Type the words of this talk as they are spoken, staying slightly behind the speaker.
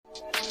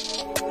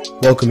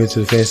Welcome into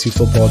the Fantasy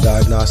Football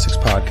Diagnostics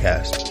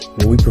Podcast,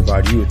 where we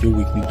provide you with your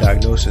weekly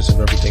diagnosis of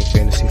everything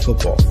fantasy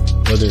football.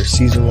 Whether it's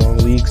season-long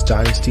leagues,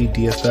 dynasty,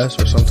 DFS,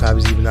 or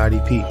sometimes even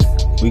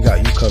IDP, we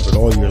got you covered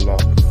all year long.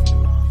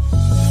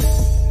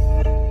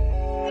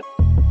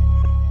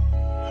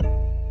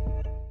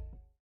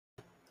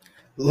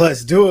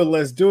 Let's do it.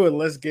 Let's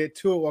get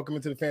to it. Welcome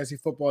into the Fantasy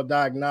Football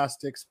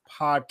Diagnostics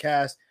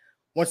Podcast.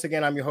 Once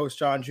again, I'm your host,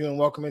 John June.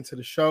 Welcome into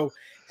the show.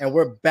 And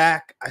we're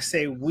back. I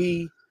say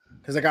we,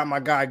 because I got my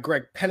guy,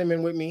 Greg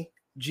Penniman, with me,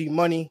 G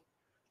Money.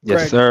 Yes,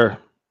 Greg, sir.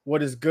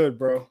 what is good,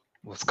 bro?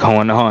 What's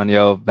going on,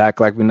 yo?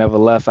 Back like we never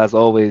left, as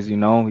always. You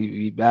know,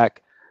 we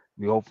back.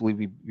 We hopefully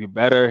be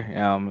better.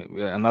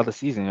 Another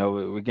season,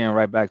 yo. We're getting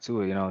right back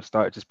to it. You know,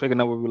 start just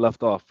picking up where we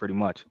left off, pretty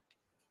much.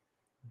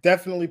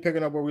 Definitely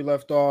picking up where we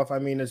left off. I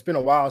mean, it's been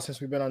a while since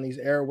we've been on these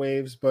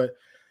airwaves, but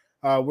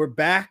we're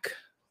back.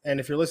 And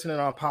if you're listening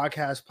on a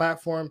podcast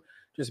platform,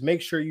 just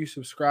make sure you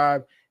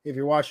subscribe. If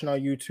you're watching on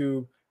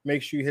YouTube,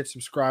 make sure you hit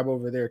subscribe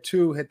over there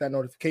too. Hit that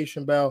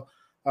notification bell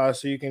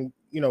so you can,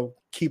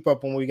 keep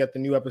up when we get the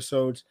new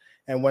episodes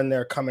and when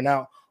they're coming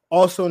out.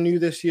 Also new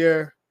this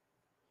year,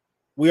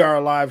 we are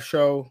a live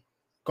show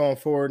going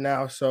forward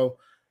now. So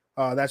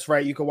that's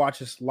right. You can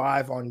watch us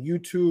live on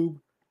YouTube,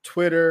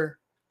 Twitter,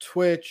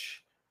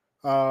 Twitch.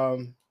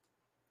 And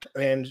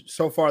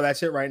so far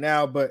that's it right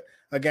now. But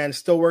again,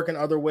 still working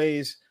other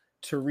ways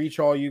to reach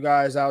all you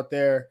guys out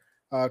there,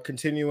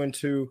 continuing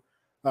to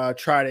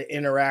try to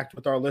interact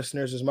with our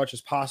listeners as much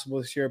as possible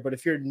this year. But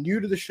if you're new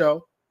to the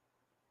show,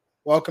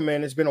 welcome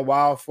in. It's been a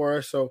while for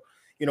us, so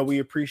we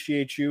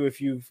appreciate you.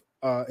 If you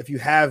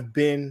have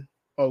been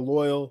a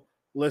loyal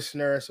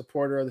listener, a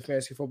supporter of the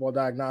Fantasy Football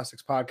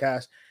Diagnostics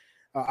Podcast,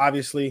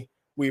 obviously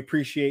we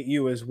appreciate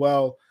you as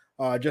well.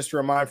 Just to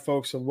remind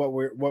folks of what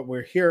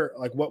we're here,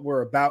 like what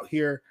we're about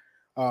here.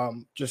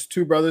 Just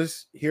two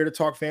brothers here to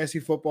talk fantasy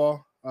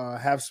football,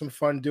 have some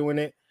fun doing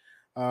it.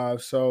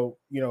 So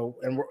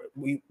and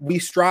we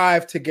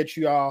strive to get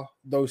you all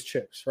those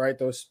chips, right?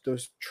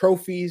 Those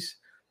trophies,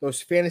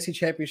 those fantasy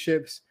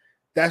championships.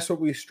 That's what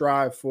we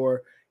strive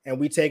for, and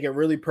we take it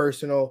really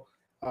personal.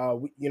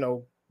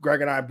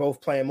 Greg and I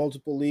both play in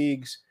multiple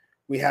leagues.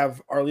 We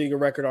have our league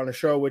of record on the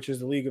show, which is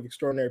the League of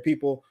Extraordinary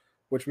People,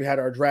 which we had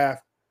our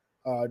draft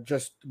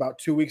just about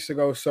 2 weeks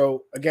ago.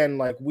 So again,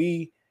 like,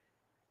 we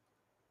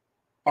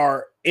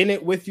are in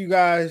it with you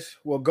guys.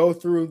 We'll go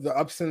through the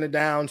ups and the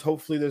downs.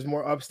 Hopefully there's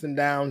more ups than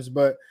downs,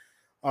 but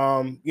we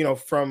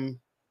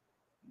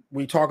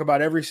talk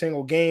about every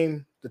single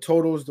game, the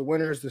totals, the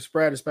winners, the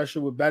spread,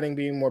 especially with betting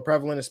being more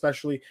prevalent,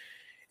 especially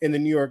in the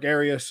New York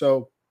area.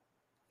 So,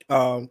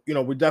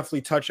 we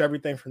definitely touch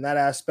everything from that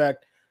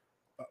aspect.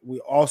 We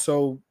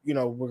also,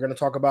 we're going to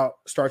talk about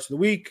starts of the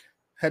week,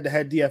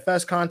 head-to-head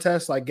DFS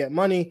contests like Get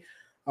Money.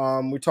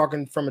 We're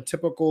talking from a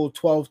typical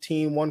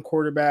 12-team, one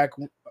quarterback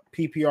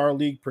PPR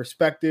league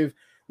perspective.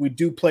 We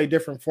do play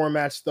different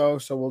formats though,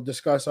 so we'll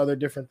discuss other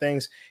different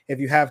things. If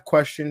you have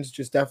questions,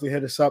 just definitely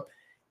hit us up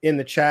in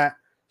the chat.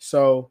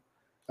 So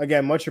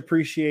again, much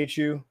appreciate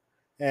you,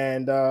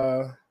 and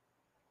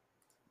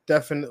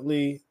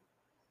definitely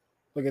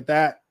look at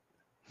that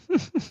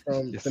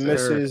from Yes, the sir.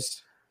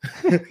 missus.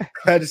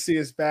 Glad to see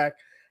us back.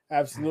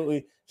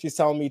 Absolutely. She's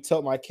telling me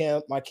tilt my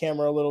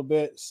camera a little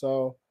bit,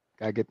 so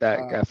Gotta get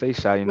that face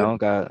shot,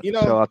 gotta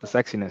show out the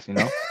sexiness,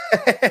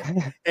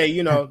 Hey,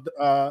 a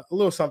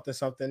little something.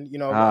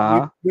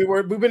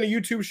 We've been a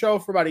YouTube show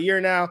for about a year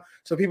now,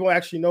 so people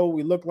actually know what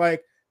we look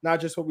like,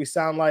 not just what we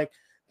sound like,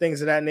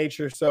 things of that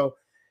nature. So,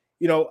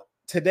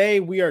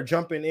 today we are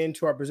jumping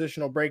into our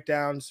positional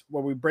breakdowns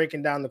where we're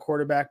breaking down the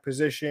quarterback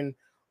position.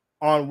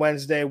 On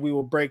Wednesday, we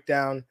will break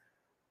down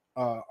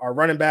our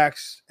running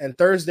backs, and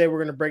Thursday we're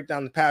going to break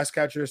down the pass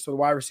catchers, so the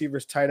wide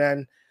receivers, tight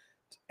end.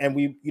 And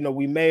we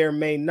may or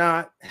may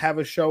not have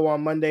a show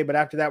on Monday, but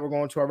after that, we're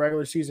going to our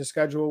regular season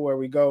schedule where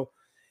we go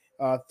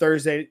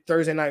Thursday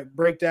night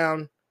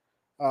breakdown,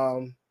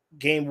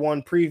 game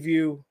one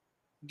preview,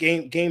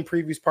 game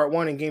previews part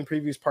 1 and game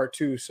previews part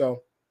 2.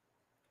 So,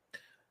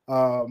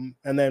 and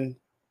then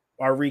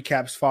our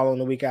recaps following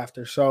the week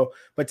after. So,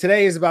 but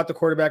today is about the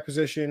quarterback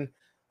position.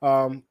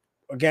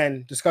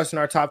 Again, discussing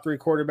our top 3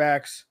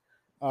 quarterbacks.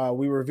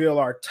 We reveal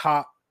our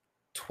top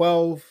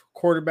 12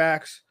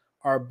 quarterbacks,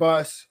 our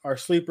busts, our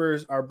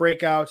sleepers, our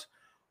breakouts,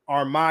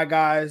 our my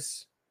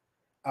guys,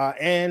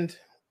 and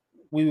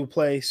we will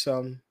play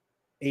some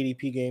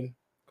ADP game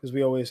because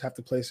we always have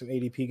to play some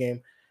ADP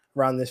game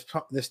around this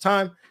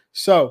time.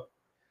 So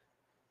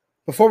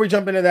before we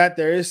jump into that,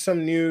 there is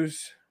some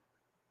news.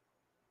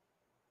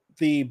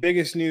 The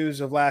biggest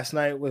news of last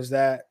night was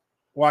that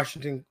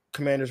Washington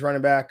Commanders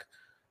running back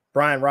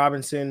Brian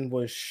Robinson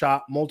was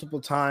shot multiple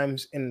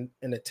times in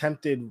an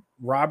attempted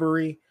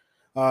robbery.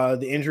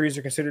 The injuries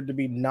are considered to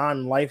be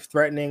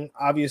non-life-threatening.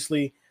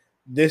 Obviously,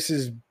 this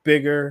is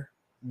bigger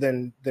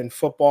than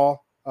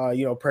football.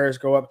 Prayers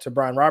go up to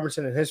Brian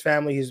Robinson and his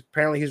family.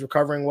 He's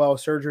recovering well.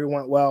 Surgery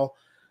went well.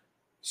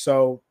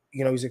 So,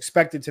 he's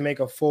expected to make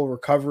a full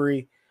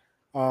recovery.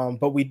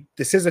 But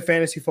this is a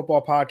fantasy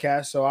football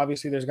podcast, so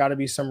obviously there's got to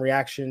be some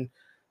reaction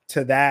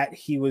to that.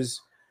 He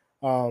was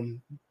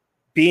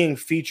being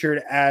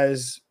featured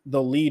as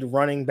the lead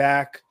running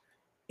back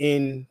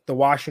in the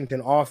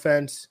Washington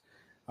offense.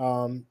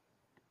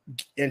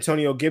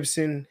 Antonio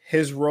Gibson,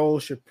 his role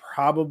should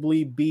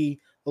probably be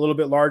a little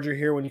bit larger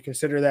here when you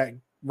consider that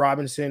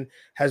Robinson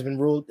has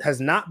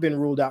not been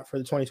ruled out for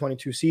the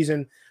 2022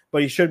 season,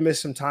 but he should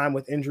miss some time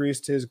with injuries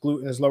to his glute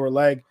and his lower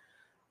leg.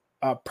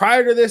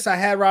 Prior to this, I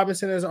had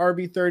Robinson as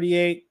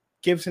RB38,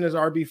 Gibson as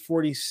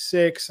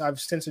RB46. I've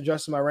since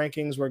adjusted my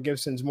rankings where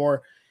Gibson's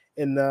more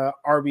in the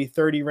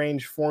RB30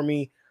 range for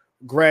me.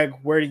 Greg,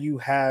 where do you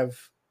have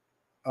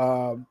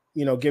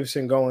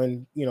Gibson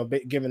going,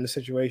 given the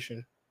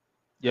situation?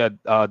 Yeah,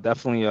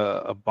 definitely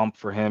a bump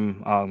for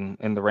him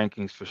in the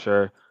rankings for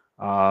sure.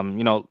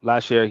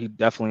 Last year he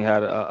definitely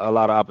had a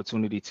lot of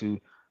opportunity to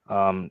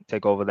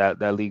take over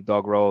that league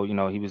dog role.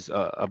 He was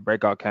a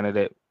breakout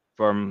candidate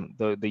from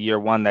the year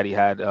one that he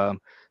had,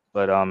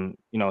 but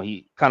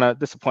he kind of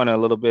disappointed a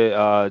little bit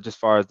just as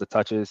far as the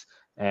touches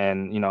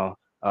and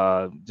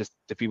just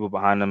the people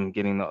behind him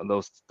getting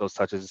those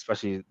touches,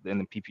 especially in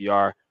the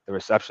PPR, the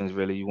receptions.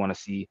 Really, you want to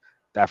see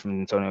that from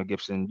Antonio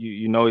Gibson.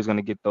 He's going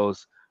to get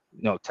those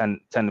 10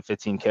 to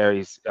 15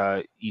 carries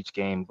each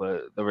game,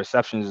 but the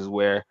receptions is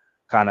where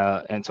kind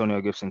of Antonio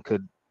Gibson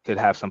could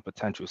have some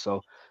potential.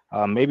 So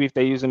maybe if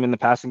they use him in the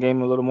passing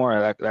game a little more,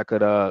 that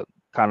could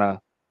kind of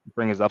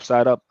bring his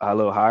upside up a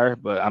little higher.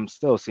 But I'm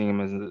still seeing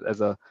him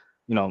as a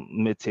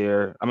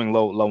mid-tier,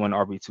 low end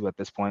RB2 at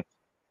this point.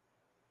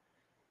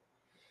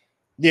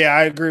 Yeah,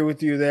 I agree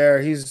with you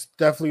there. He's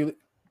definitely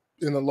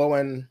in the low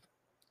end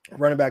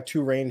running back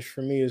 2 range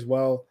for me as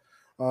well.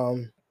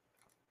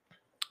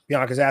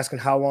 Bianca's asking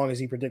how long is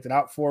he predicted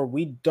out for?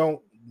 We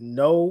don't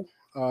know.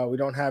 We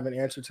don't have an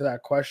answer to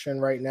that question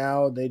right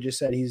now. They just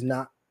said he's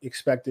not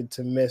expected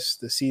to miss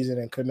the season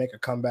and could make a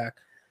comeback.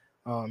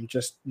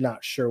 Just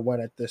not sure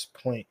when at this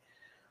point.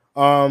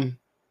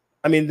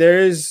 There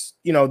is,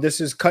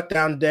 this is cut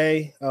down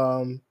day.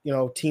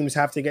 Teams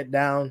have to get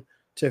down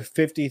to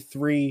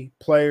 53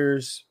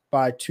 players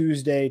by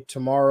Tuesday,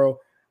 tomorrow,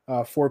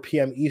 4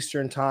 p.m.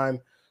 Eastern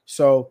time.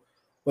 So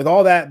with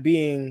all that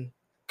being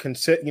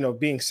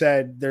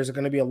said, there's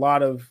going to be a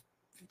lot of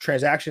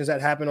transactions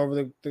that happen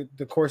over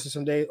the course of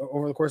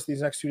over the course of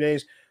these next 2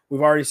 days.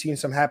 We've already seen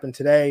some happen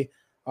today.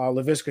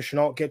 Laviska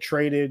Shenault get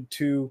traded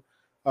to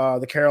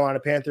the Carolina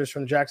Panthers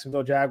from the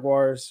Jacksonville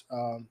Jaguars.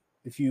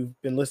 If you've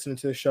been listening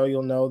to the show,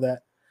 you'll know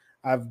that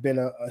I've been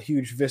a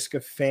huge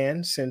Viska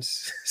fan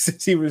since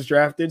he was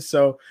drafted.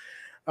 So,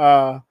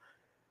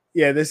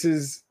 this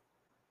is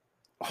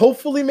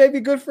hopefully maybe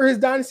good for his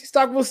dynasty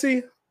stock. We'll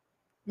see.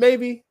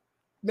 Maybe.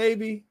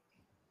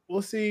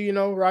 We'll see.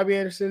 Robbie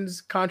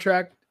Anderson's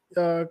contract,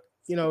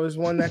 is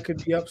one that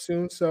could be up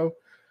soon. So,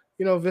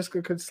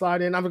 Viska could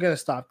slide in. I'm going to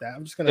stop that.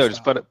 I'm just going to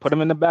just put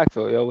him in the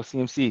backfield, with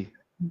CMC,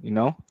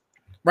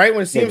 Right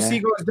when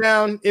CMC goes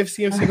down, if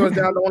CMC goes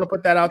down, I don't want to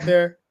put that out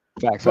there.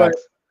 Facts.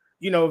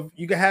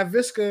 You can have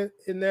Viska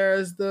in there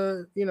as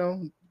the,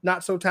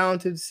 not so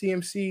talented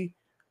CMC,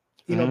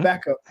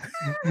 backup.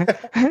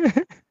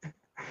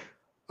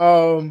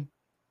 And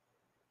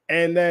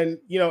then,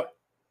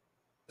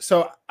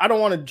 so I don't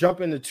want to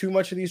jump into too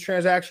much of these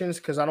transactions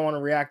because I don't want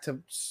to react to,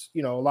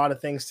 a lot of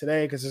things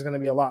today because there's going to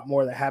be a lot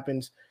more that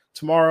happens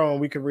tomorrow,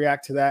 and we could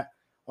react to that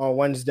on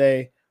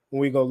Wednesday when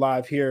we go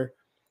live here.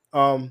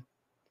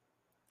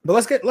 But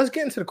let's get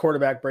into the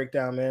quarterback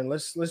breakdown, man.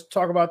 Let's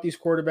talk about these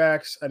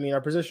quarterbacks. Our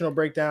positional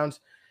breakdowns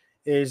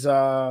is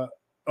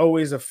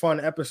always a fun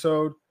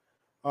episode.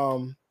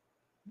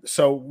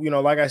 So,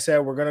 like I said,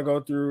 we're gonna go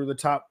through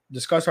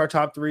discuss our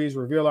top 3s,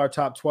 reveal our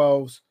top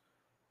 12s,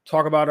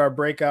 talk about our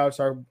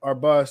breakouts, our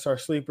busts, our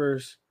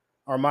sleepers,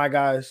 our my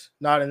guys.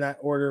 Not in that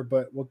order,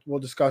 but we'll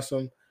discuss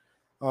them.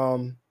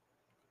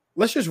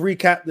 Let's just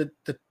recap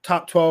the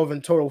top 12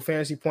 in total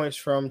fantasy points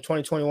from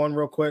 2021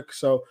 real quick.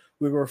 So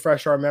we will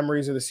refresh our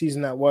memories of the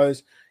season that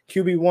was.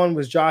 QB1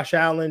 was Josh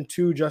Allen,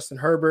 2 Justin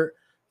Herbert,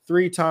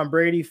 3 Tom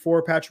Brady,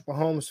 4 Patrick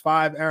Mahomes,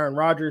 5 Aaron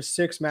Rodgers,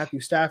 6 Matthew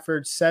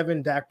Stafford,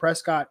 7 Dak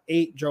Prescott,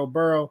 8 Joe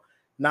Burrow,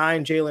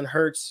 9 Jalen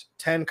Hurts,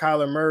 10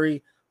 Kyler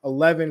Murray,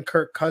 11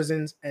 Kirk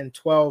Cousins, and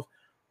 12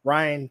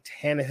 Ryan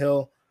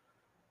Tannehill.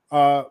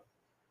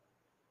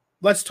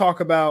 Let's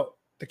talk about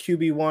the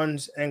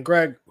QB1s. And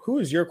Greg, who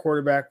is your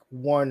quarterback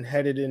 1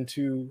 heading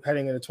into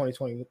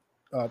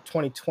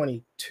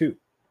 2022?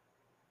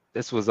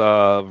 This was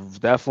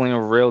definitely a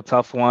real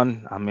tough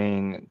one.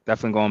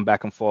 Definitely going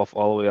back and forth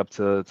all the way up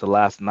to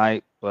last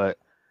night, but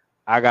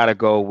I got to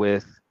go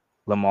with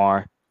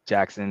Lamar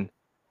Jackson,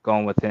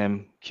 going with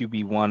him,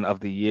 QB1 of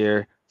the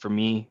year for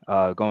me,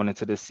 going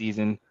into this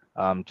season.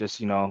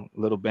 Just, a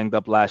little banged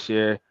up last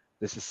year.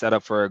 This is set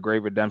up for a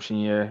great redemption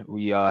year.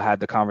 We had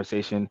the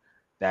conversation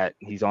that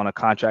he's on a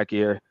contract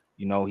year.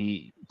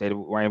 They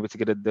were able to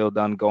get a deal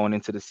done going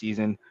into the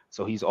season.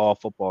 So he's all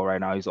football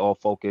right now. He's all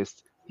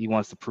focused. He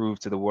wants to prove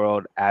to the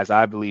world, as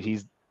I believe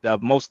he's the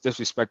most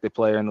disrespected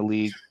player in the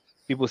league.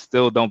 People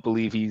still don't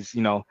believe he's,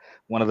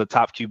 one of the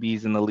top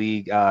QBs in the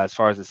league as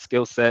far as his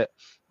skill set.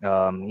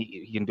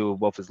 He can do it with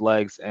both his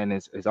legs and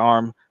his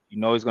arm. You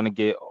know he's going to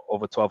get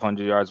over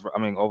 1,200 yards. I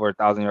mean, over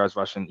 1,000 yards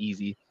rushing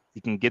easy.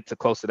 He can get to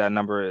close to that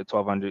number at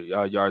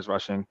 1,200 yards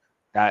rushing.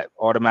 That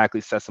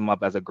automatically sets him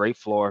up as a great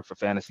floor for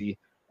fantasy.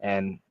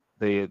 And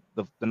the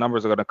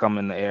numbers are going to come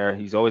in the air.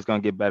 He's always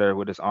going to get better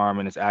with his arm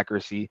and his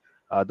accuracy.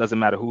 Doesn't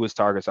matter who his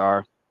targets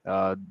are.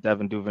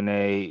 Devin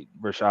Duvernay,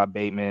 Rashad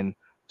Bateman,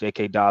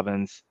 J.K.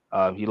 Dobbins.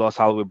 He lost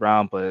Hollywood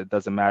Brown, but it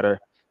doesn't matter.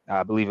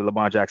 I believe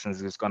Lamar Jackson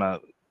is just gonna.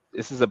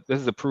 This is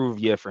a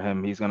proved year for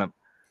him. He's gonna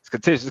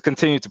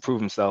continue to prove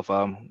himself.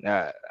 I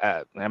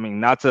mean,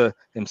 not to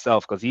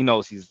himself because he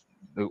knows he's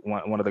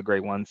one of the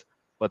great ones,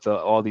 but to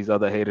all these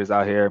other haters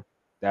out here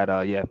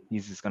that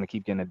he's just gonna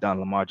keep getting it done.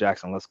 Lamar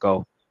Jackson, let's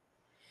go.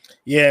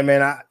 Yeah,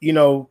 man.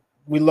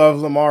 We love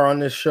Lamar on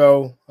this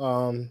show.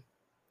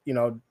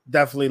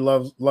 Definitely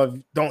love.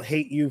 Don't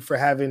hate you for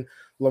having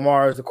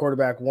Lamar as the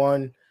quarterback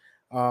one.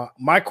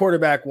 My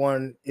quarterback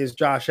one is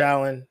Josh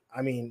Allen.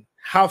 I mean,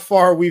 how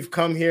far we've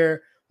come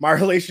here. My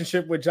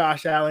relationship with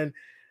Josh Allen,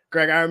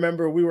 Greg, I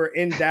remember we were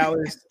in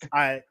Dallas.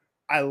 I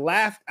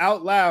laughed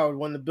out loud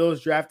when the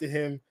Bills drafted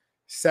him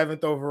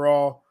 7th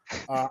overall.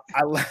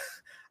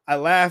 I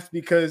laughed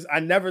because I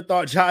never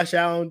thought Josh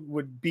Allen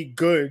would be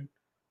good,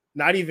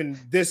 not even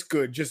this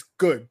good, just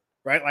good,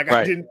 right? Like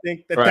I didn't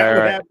think that would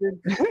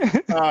happen.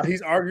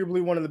 He's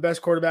arguably one of the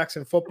best quarterbacks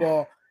in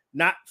football,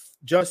 not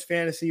just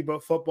fantasy,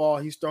 but football.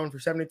 He's thrown for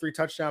 73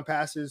 touchdown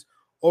passes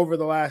over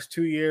the last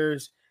 2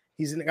 years.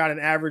 He's got an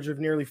average of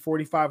nearly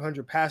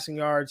 4,500 passing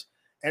yards.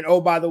 And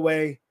oh, by the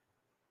way,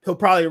 he'll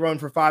probably run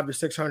for 500 to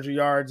 600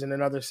 yards and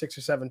another 6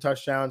 or 7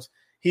 touchdowns.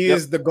 He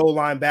is the goal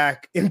line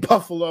back in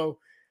Buffalo.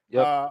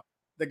 The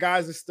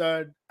guy's a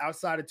stud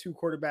outside of 2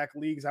 quarterback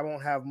leagues. I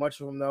won't have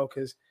much of them though,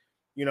 because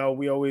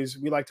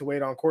we like to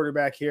wait on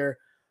quarterback here.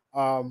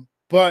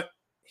 But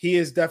he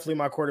is definitely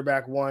my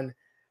quarterback one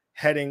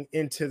heading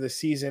into the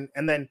season.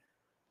 And then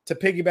to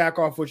piggyback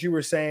off what you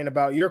were saying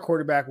about your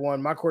quarterback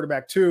one, my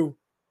quarterback two,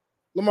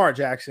 Lamar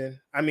Jackson.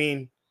 I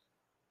mean,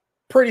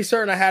 pretty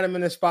certain I had him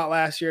in this spot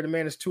last year. The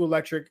man is too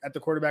electric at the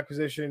quarterback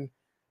position.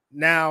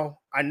 Now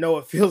I know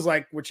it feels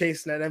like we're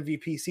chasing that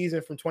MVP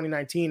season from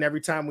 2019 every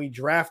time we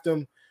draft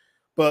him,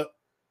 but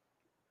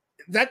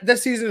that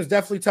season is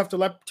definitely tough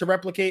to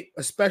replicate,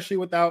 especially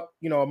without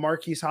a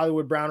Marquise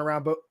Hollywood Brown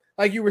around. But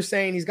like you were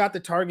saying, he's got the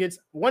targets.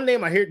 One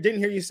name didn't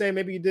hear you say,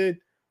 maybe you did.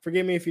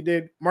 Forgive me if you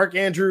did. Mark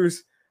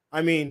Andrews.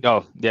 I mean,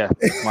 Mark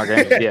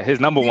Andrews. Yeah, his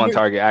number one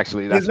target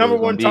actually. His number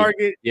one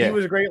target. Yeah. He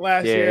was great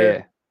last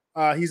year.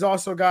 Yeah. He's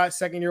also got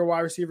second-year wide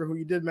receiver who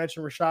you did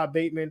mention, Rashad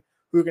Bateman,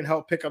 who can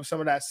help pick up some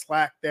of that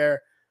slack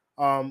there.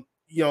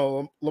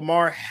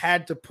 Lamar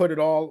had to put it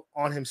all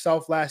on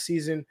himself last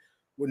season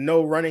with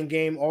no running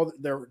game. All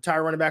their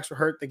entire running backs were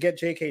hurt. They get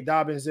J.K.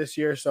 Dobbins this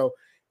year, so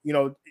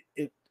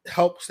it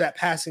helps that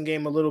passing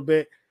game a little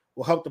bit.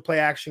 Will help the play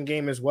action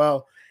game as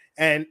well.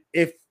 And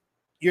if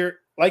you're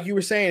like you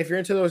were saying, if you're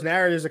into those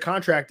narratives of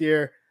contract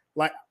year,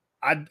 like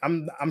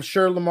I'm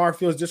sure Lamar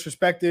feels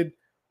disrespected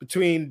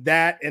between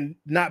that and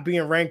not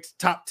being ranked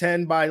top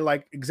 10 by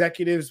like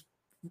executives,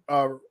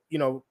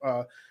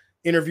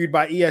 interviewed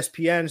by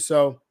ESPN.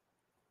 So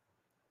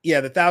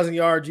yeah, the 1,000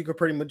 yards, you could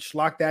pretty much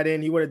lock that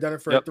in. He would have done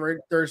it for a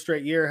third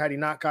straight year had he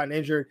not gotten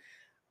injured.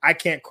 I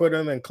can't quit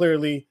him, and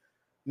clearly,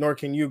 nor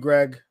can you,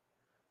 Greg.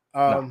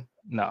 No.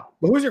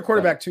 But who's your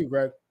quarterback too,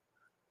 Greg?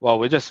 Well,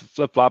 we're just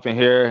flip-flopping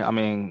here. I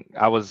mean,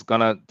 I was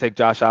going to take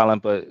Josh Allen,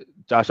 but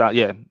Josh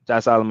Allen,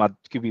 my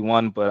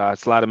QB1, but I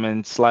slide him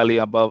in slightly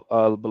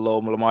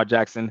below Lamar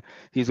Jackson.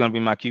 He's going to be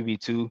my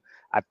QB2.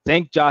 I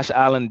think Josh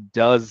Allen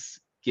does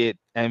get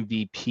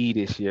MVP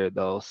this year,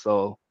 though.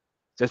 So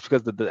just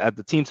because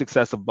the team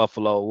success of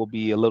Buffalo will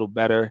be a little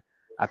better,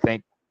 I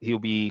think he'll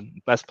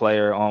be best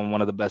player on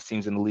one of the best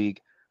teams in the league.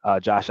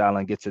 Josh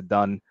Allen gets it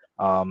done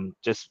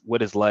just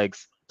with his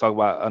legs. Talk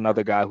about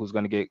another guy who's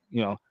going to get,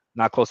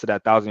 not close to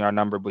that 1,000-yard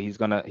number, but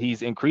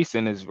he's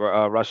increasing his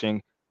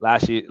rushing.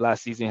 Last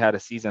season he had a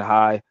season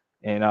high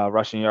in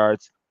rushing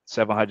yards,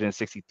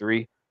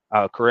 763,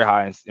 career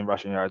high in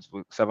rushing yards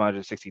with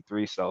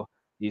 763. So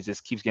he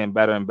just keeps getting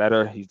better and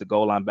better. He's the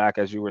goal line back,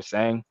 as you were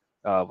saying,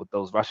 with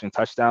those rushing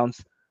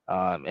touchdowns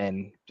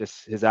and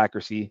just his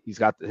accuracy. He's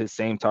got his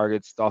same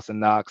targets: Dawson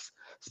Knox,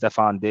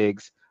 Stephon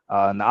Diggs,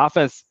 and the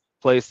offense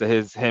plays to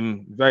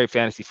him very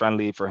fantasy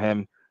friendly for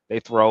him. They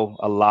throw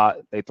a lot.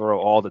 They throw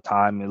all the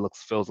time. It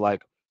feels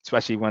like,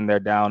 especially when they're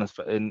down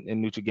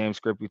in neutral game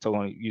script, we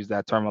use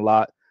that term a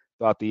lot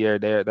throughout the year.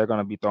 They're going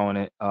to be throwing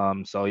it.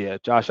 So yeah,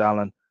 Josh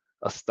Allen,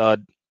 a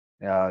stud.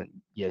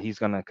 He's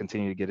going to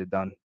continue to get it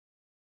done.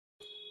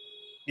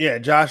 Yeah,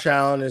 Josh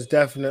Allen is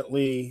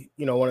definitely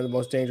one of the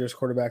most dangerous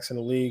quarterbacks in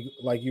the league,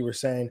 like you were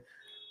saying.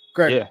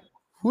 Greg,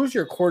 who's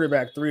your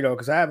quarterback 3 though?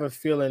 Because I have a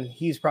feeling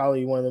he's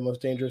probably one of the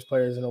most dangerous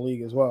players in the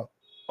league as well.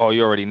 Oh,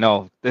 you already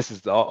know. This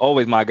is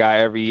always my guy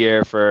every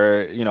year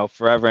for,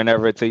 forever and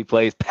ever until he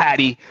plays. Pat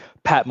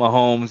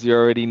Mahomes, you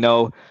already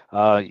know.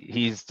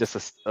 He's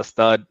just a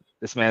stud.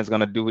 This man's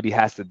going to do what he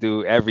has to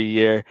do every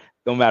year.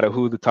 No matter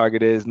who the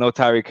target is. No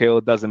Tyreek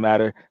Hill, doesn't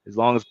matter. As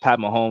long as Pat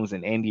Mahomes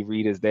and Andy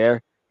Reid is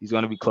there, he's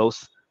going to be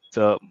close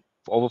to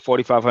over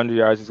 4,500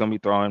 yards he's going to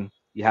be throwing.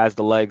 He has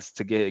the legs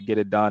to get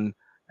it done.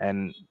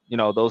 And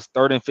those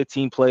 3rd and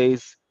 15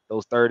 plays,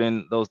 those third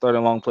and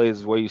long plays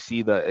is where you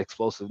see the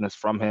explosiveness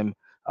from him.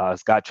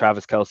 It's got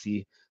Travis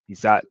Kelce.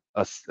 He's got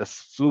a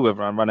slew of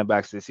running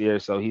backs this year,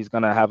 so he's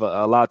gonna have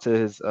a lot to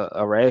his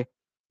array.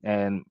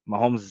 And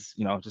Mahomes is,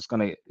 he's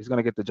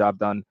gonna get the job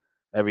done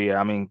every year.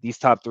 I mean, these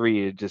top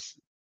three it just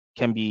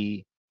can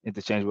be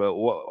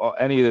interchangeable.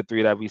 Any of the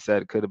three that we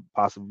said could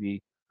possibly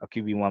be a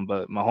QB1,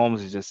 but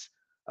Mahomes is just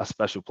a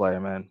special player,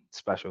 man.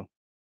 Special.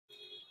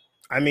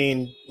 I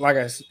mean,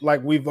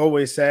 like we've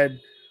always said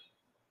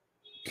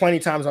plenty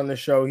times on this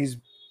show, he's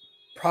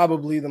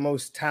probably the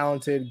most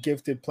talented,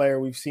 gifted player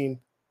we've seen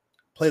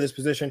play this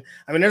position.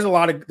 I mean, there's a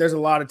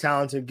lot of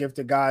talented,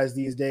 gifted guys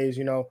these days,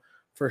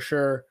 for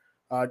sure.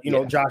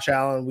 Josh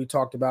Allen, we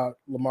talked about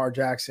Lamar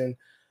Jackson.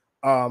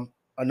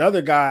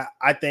 Another guy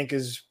I think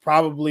is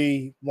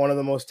probably one of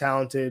the most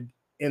talented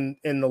in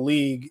the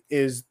league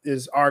is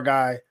our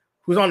guy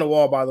who's on the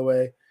wall, by the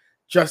way,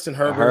 Justin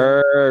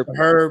Herbert.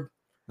 Herb.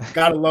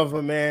 Gotta love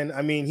him, man.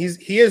 I mean,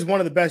 he is one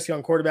of the best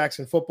young quarterbacks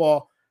in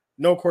football.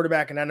 No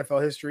quarterback in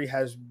NFL history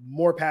has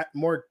more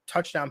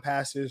touchdown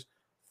passes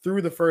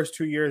through the first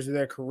 2 years of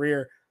their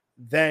career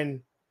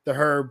than the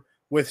Herb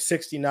with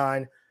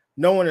 69.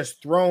 No one has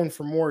thrown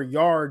for more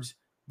yards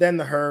than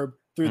the Herb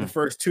through the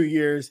first 2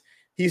 years.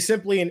 He's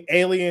simply an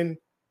alien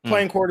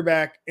playing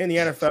quarterback in the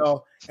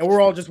NFL, and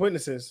we're all just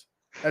witnesses.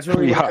 That's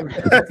really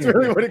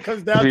what it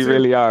comes down to. We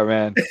really are,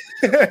 man.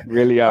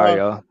 Really are,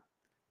 yo.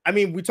 I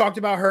mean, we talked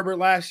about Herbert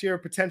last year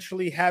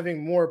potentially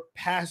having more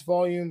pass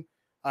volume.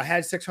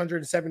 Had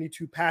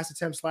 672 pass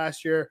attempts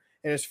last year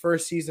in his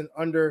first season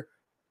under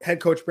head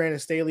coach Brandon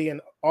Staley and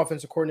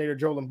offensive coordinator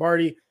Joe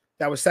Lombardi.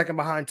 That was second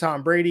behind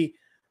Tom Brady.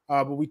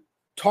 But we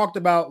talked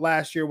about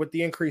last year with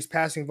the increased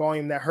passing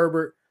volume that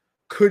Herbert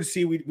could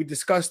see. We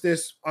discussed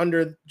this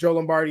under Joe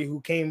Lombardi,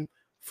 who came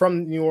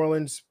from New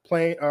Orleans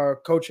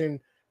coaching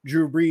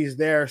Drew Brees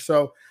there.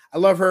 So I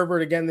love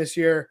Herbert again this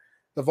year.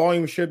 The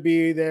volume should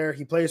be there.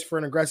 He plays for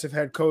an aggressive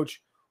head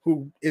coach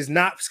who is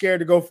not scared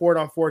to go for it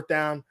on 4th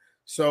down.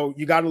 So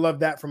you got to love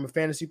that from a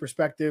fantasy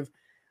perspective.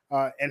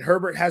 And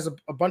Herbert has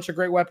a bunch of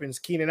great weapons.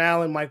 Keenan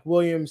Allen, Mike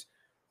Williams.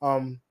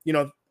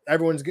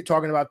 Everyone's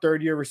talking about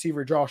 3rd-year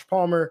receiver Josh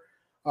Palmer,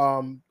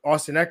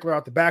 Austin Eckler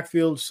out the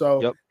backfield.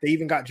 So They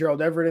even got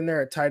Gerald Everett in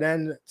there at tight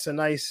end. It's a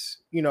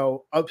nice,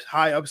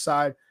 high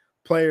upside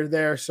player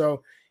there.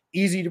 So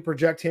easy to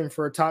project him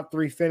for a top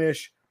 3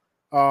 finish.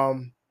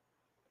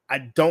 I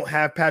don't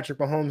have Patrick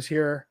Mahomes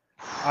here,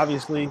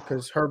 obviously,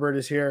 because Herbert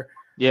is here.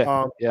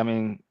 Yeah. I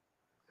mean,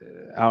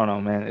 I don't know,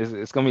 man.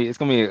 It's gonna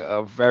be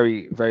a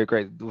very, very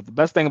great. The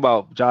best thing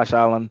about Josh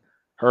Allen,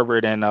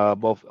 Herbert, and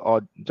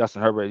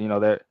Justin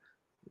Herbert,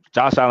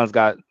 Josh Allen's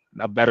got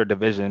a better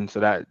division, so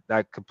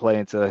that could play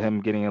into him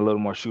getting a little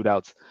more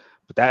shootouts.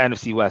 But that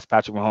NFC West,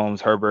 Patrick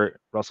Mahomes,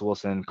 Herbert, Russell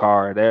Wilson,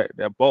 Carr, they're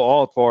both,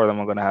 all 4 of them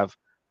are gonna have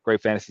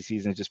great fantasy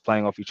seasons, just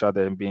playing off each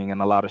other and being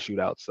in a lot of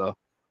shootouts. So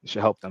it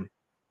should help them.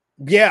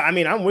 Yeah, I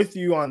mean, I'm with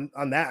you on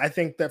that. I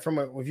think that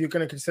if you're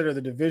going to consider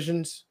the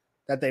divisions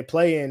that they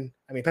play in,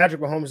 I mean,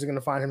 Patrick Mahomes is going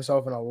to find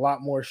himself in a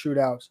lot more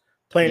shootouts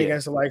playing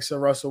against the likes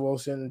of Russell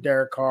Wilson,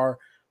 Derek Carr,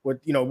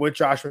 with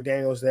Josh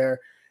McDaniels there,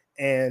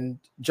 and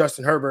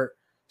Justin Herbert.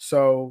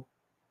 So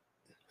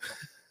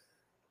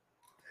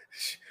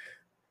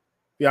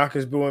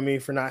Bianca's booing me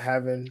for not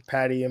having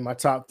Patty in my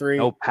top 3.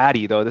 No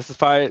Patty, though. This is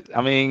probably,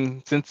 I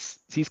mean, since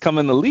he's come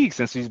in the league,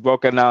 since he's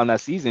broken out in that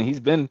season, he's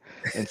been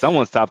in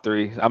someone's top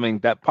 3. I mean,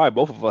 that probably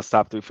both of us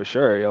top 3 for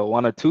sure,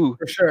 1 or 2.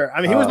 For sure.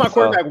 I mean, he was my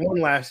quarterback 1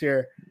 last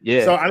year.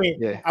 Yeah. So, I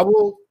mean, I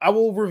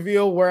will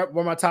reveal where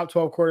my top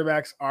 12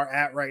 quarterbacks are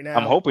at right now.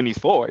 I'm hoping he's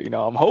 4,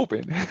 I'm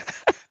hoping.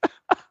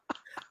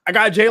 I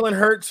got Jalen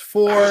Hurts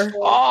 4.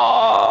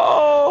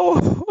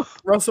 Oh!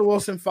 Russell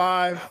Wilson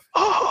 5.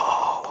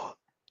 Oh!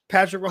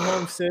 Patrick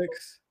Mahomes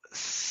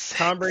 6.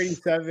 Tom Brady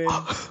 7.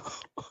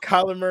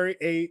 Kyler Murray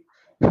 8.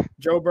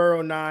 Joe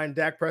Burrow 9.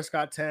 Dak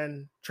Prescott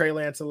 10. Trey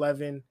Lance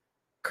 11.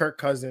 Kirk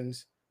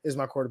Cousins is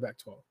my quarterback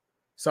 12.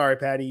 Sorry,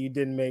 Patty, you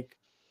didn't make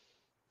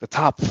the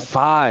top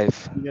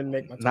 5. You didn't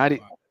make my top 5.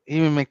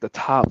 Even make the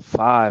top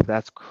 5.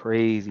 That's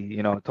crazy.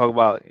 Talk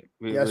about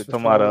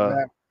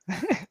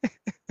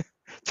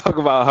talk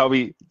about how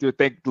we do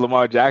think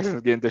Lamar Jackson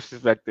is getting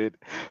disrespected.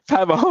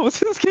 Pat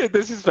Mahomes is getting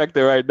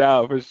disrespected right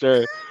now for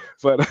sure.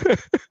 But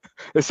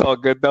it's all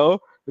good though.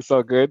 It's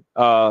all good.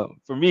 For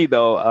me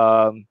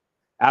though,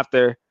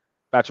 after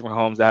Patrick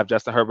Mahomes, I have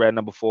Justin Herbert at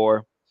number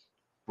 4,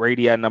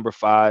 Brady at number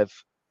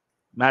 5,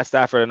 Matt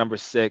Stafford at number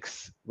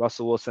 6,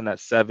 Russell Wilson at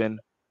 7,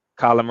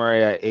 Kyler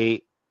Murray at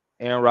 8,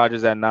 Aaron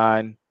Rodgers at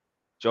 9,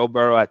 Joe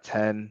Burrow at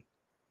 10,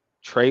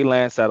 Trey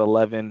Lance at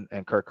 11,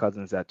 and Kirk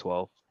Cousins at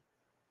 12.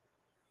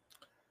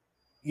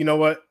 You know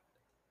what?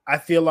 I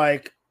feel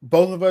like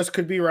both of us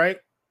could be right.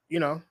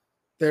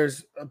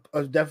 There's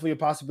definitely a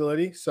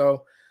possibility.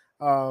 So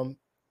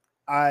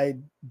I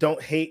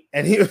don't hate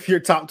any of your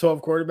top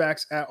 12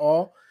 quarterbacks at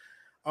all.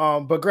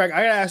 But Greg,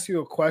 I got to ask you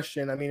a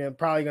question. I mean, I'm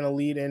probably going to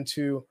lead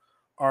into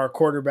our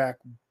quarterback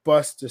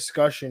bust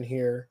discussion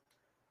here.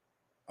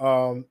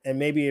 And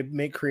maybe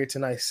it creates a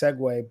nice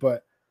segue.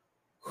 But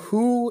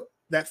who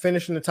that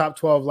finished in the top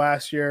 12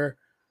 last year?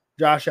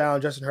 Josh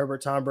Allen, Justin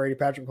Herbert, Tom Brady,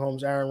 Patrick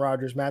Mahomes, Aaron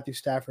Rodgers, Matthew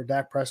Stafford,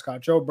 Dak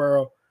Prescott, Joe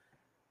Burrow,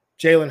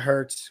 Jalen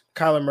Hurts,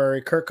 Kyler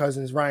Murray, Kirk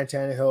Cousins, Ryan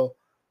Tannehill,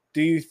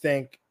 do you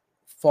think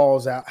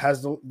falls out,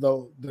 has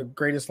the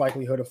greatest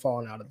likelihood of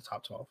falling out of the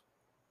top 12?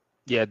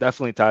 Yeah, it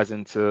definitely ties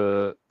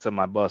into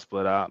my bust,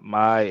 but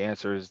my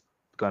answer is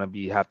gonna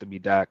have to be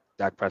Dak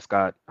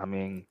Prescott. I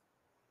mean,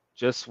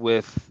 just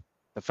with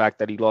the fact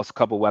that he lost a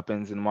couple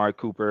weapons in Amari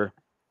Cooper,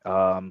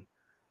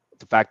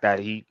 the fact that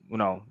he,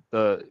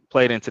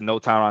 played into no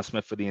Tyron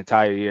Smith for the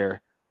entire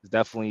year, has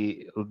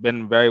definitely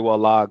been very well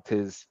logged,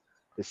 his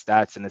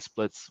stats and his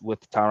splits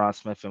with Tyron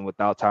Smith and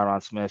without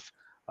Tyron Smith.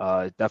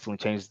 It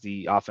definitely changed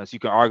the offense. You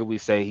can arguably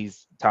say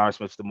Tyron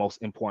Smith's the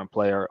most important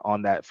player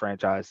on that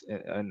franchise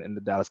in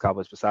the Dallas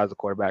Cowboys, besides the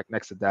quarterback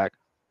next to Dak.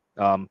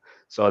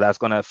 So that's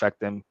going to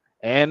affect him.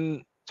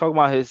 And talking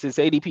about his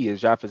ADP,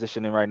 his draft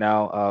positioning right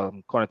now,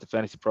 according to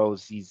Fantasy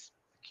Pros, he's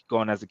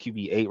going as a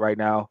QB8 right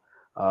now,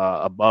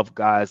 above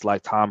guys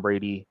like Tom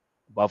Brady,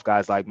 above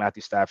guys like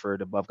Matthew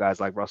Stafford, above guys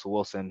like Russell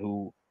Wilson,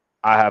 who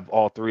I have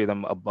all three of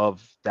them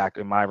above Dak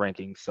in my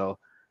rankings. So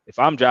if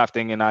I'm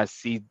drafting and I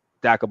see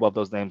Dak above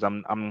those names,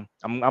 I'm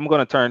going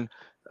to turn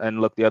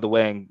and look the other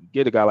way and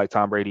get a guy like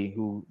Tom Brady,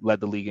 who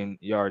led the league in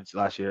yards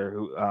last year.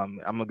 I'm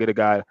going to get a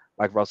guy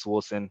like Russell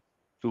Wilson,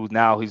 who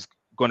now he's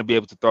going to be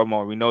able to throw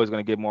more. We know he's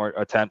going to get more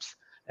attempts,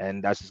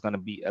 and that's just going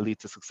to lead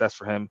to success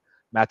for him.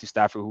 Matthew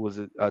Stafford, who was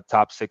a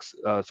top 6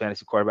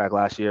 fantasy quarterback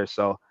last year.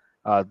 So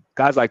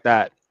guys like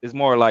that is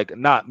more like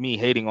not me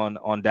hating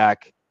on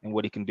Dak and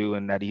what he can do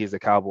and that he is a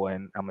Cowboy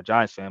and I'm a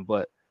Giants fan,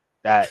 but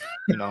that,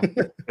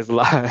 there's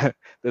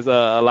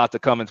a lot to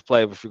come into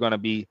play if you're going to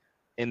be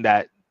in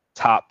that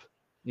top,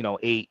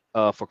 8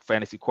 for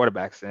fantasy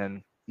quarterbacks.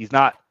 And he's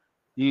not,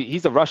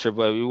 he's a rusher,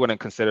 but we wouldn't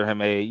consider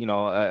him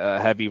a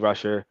heavy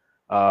rusher.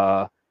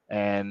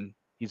 And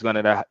he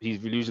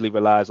usually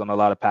relies on a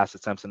lot of pass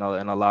attempts and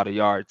a lot of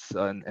yards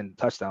and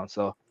touchdowns.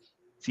 So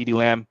CeeDee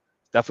Lamb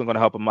definitely going to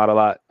help him out a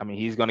lot. I mean,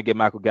 he's going to get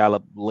Michael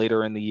Gallup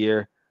later in the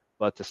year,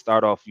 but to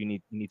start off, you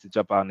need to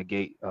jump out in the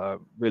gate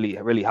really,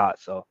 really hot.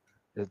 So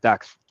it's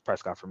Dak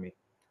Prescott for me.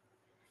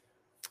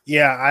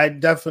 Yeah, I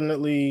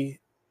definitely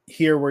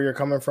hear where you're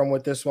coming from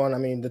with this one. I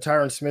mean, the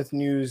Tyron Smith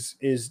news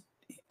is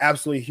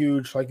absolutely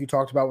huge, like you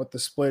talked about with the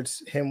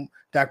splits,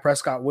 Dak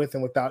Prescott with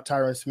and without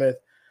Tyron Smith.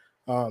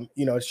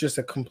 It's just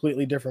a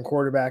completely different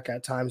quarterback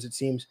at times, it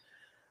seems.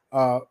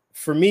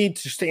 For me,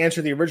 just to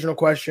answer the original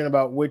question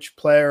about which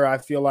player I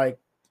feel like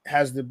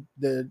has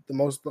the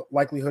most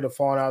likelihood of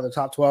falling out of the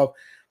top 12, I'm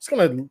just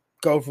going to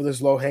go for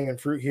this low-hanging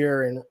fruit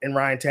here in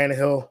Ryan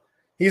Tannehill.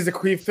 He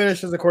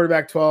finished as the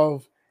quarterback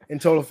 12 in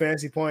total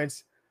fantasy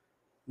points,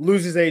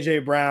 loses A.J.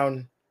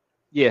 Brown.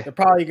 Yeah. They're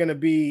probably going to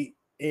be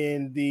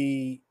in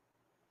the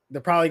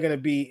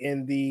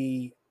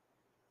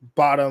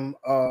bottom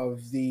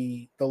of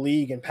the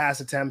league in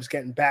pass attempts,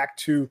 getting back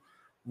to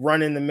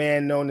running the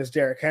man known as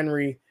Derrick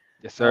Henry.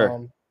 Yes,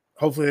 sir.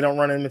 Hopefully they don't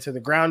run him into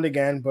the ground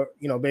again, but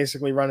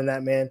basically running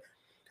that man.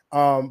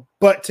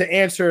 But to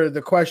answer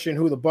the question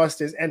who the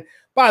bust is, and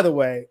by the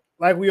way,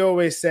 like we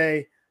always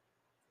say,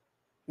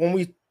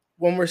 when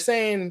we're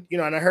saying,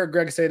 and I heard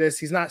Greg say this,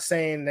 he's not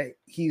saying that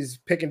he's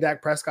picking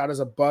Dak Prescott as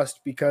a bust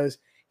because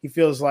he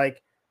feels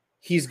like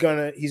he's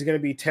gonna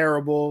be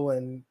terrible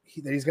and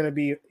that he's gonna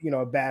be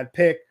a bad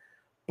pick,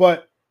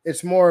 but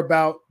it's more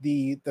about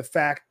the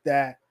fact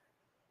that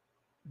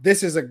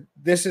this is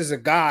a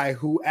guy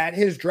who at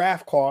his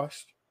draft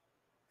cost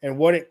and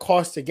what it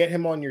costs to get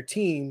him on your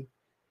team,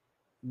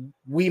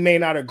 we may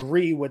not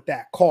agree with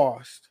that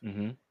cost,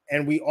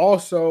 and we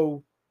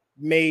also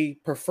may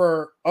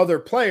prefer other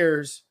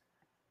players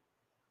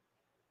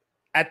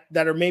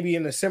that are maybe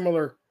in a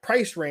similar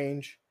price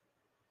range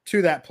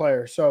to that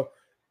player. So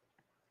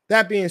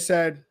that being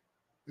said,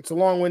 it's a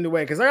long-winded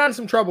way because I got in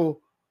some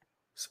trouble.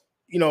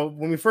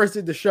 When we first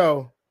did the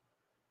show,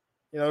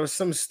 there was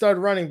some stud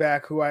running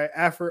back who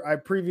I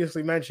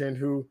previously mentioned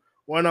who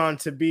went on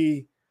to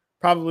be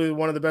probably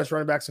one of the best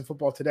running backs in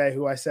football today,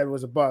 who I said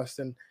was a bust.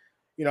 And,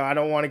 I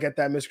don't want to get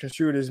that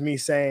misconstrued as me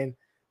saying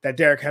that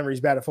Derrick Henry's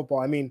bad at football.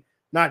 I mean,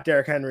 not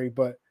Derrick Henry,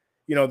 but,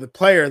 the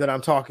player that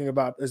I'm talking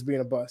about as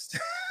being a bust.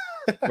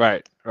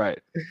 Right.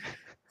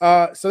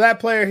 So that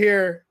player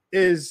here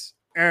is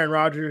Aaron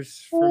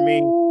Rodgers for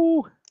me.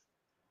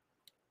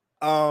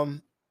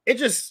 It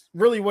just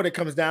really what it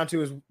comes down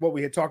to is what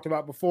we had talked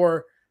about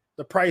before,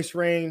 the price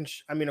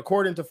range. I mean,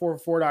 according to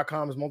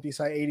 4for4.com's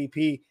multi-site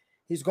ADP,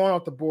 he's going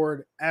off the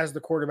board as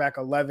the quarterback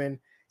 11.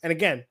 And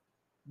again,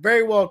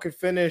 very well could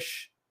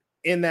finish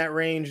in that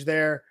range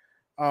there.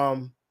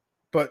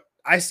 But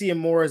I see him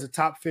more as a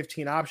top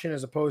 15 option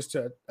as opposed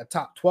to a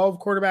top 12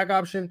 quarterback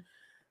option.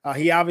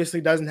 He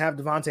obviously doesn't have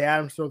Devontae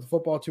Adams to throw the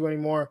football to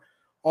anymore.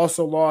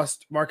 Also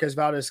lost Marquez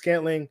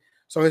Valdes-Scantling.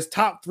 So his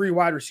top 3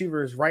 wide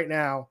receivers right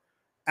now,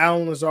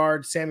 Allen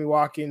Lazard, Sammy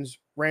Watkins,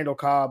 Randall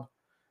Cobb.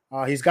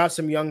 He's got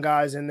some young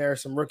guys in there,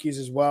 some rookies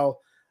as well.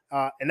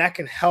 And that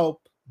can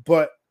help.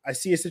 But I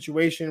see a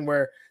situation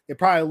where they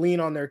probably lean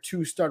on their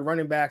 2 stud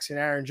running backs in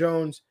Aaron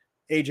Jones,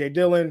 A.J.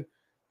 Dillon,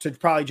 to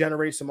probably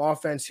generate some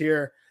offense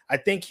here. I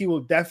think he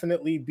will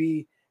definitely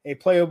be a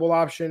playable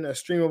option, a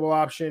streamable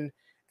option,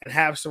 and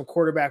have some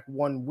quarterback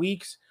 1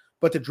 weeks.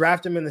 But to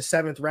draft him in the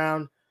 7th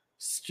round,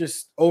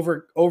 just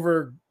over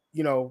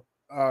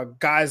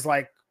guys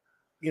like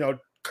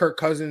Kirk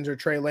Cousins or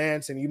Trey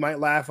Lance, and you might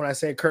laugh when I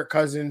say Kirk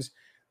Cousins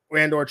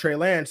or Trey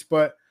Lance,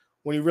 but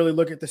when you really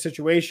look at the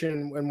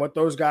situation and what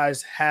those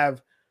guys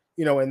have,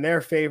 in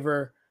their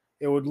favor,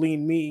 it would lead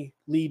me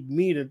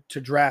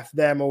to draft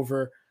them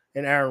over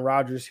an Aaron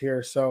Rodgers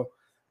here. So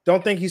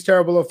don't think he's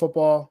terrible at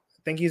football.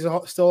 I think he's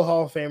still a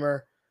Hall of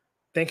Famer.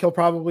 Think he'll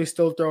probably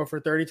still throw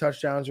for 30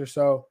 touchdowns or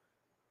so.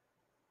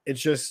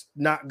 It's just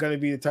not going to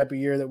be the type of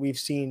year that we've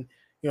seen,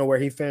 where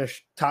he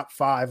finished top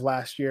 5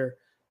 last year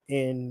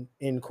in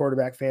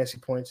quarterback fantasy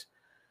points.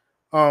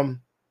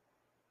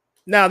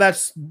 Now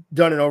that's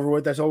done and over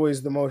with. That's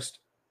always the most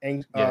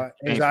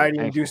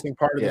anxiety-inducing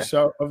part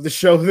of the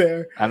show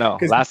there. I know.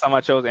 Last time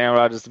I chose Aaron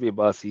Rodgers to be a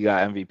bust, he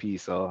got MVP,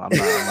 so I'm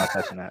not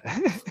touching that.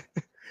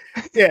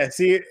 Yeah,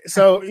 see,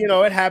 so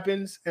it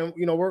happens, and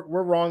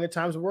we're wrong at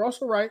times, but we're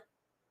also right.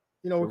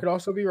 We could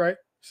also be right.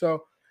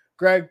 So,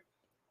 Greg,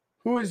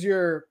 who is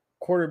your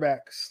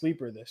quarterback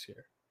sleeper this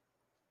year?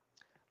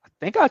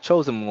 I think I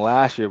chose him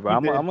last year, but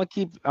I'm gonna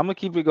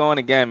keep it going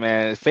again,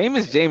 man.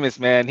 Famous Jameis,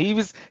 man. He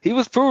was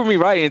proving me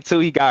right until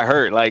he got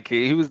hurt. Like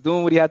he was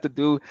doing what he had to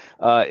do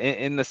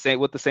in the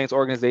Saints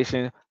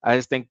organization. I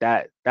just think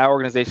that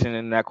organization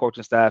and that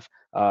coaching staff,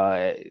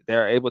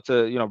 they're able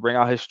to bring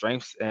out his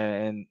strengths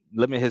and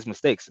limit his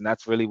mistakes, and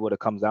that's really what it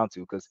comes down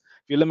to. Because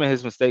if you limit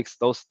his mistakes,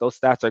 those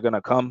stats are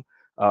gonna come.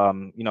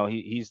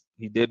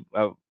 He did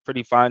a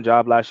pretty fine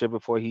job last year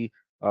before he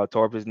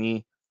tore up his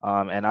knee.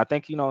 And I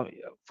think,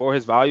 for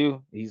his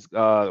value, he's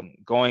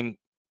going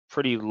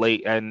pretty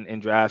late in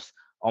drafts,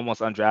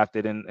 almost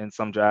undrafted in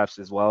some drafts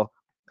as well.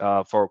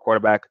 For a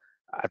quarterback,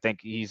 I think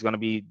he's going to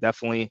be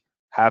definitely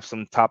have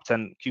some top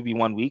 10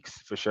 QB1 weeks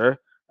for sure.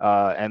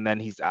 And then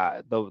he's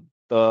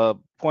the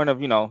point of,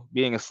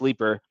 being a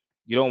sleeper.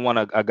 You don't want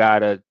a guy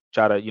to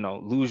try to,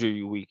 lose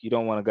your week. You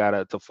don't want a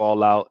guy to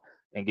fall out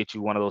and get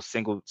you one of those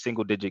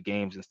single digit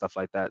games and stuff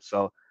like that.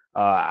 So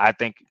I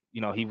think,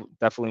 he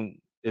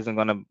definitely isn't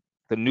going to.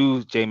 The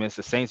new Jameis,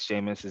 the Saints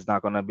Jameis, is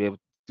not going to be able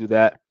to do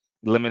that,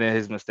 limiting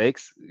his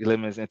mistakes,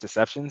 limiting his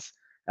interceptions,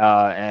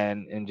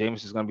 and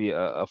Jameis is going to be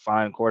a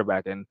fine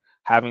quarterback. And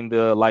having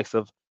the likes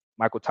of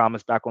Michael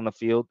Thomas back on the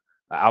field,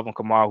 Alvin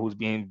Kamara, who's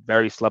being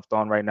very slept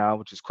on right now,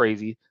 which is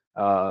crazy,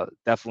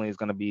 definitely is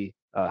going to be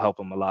help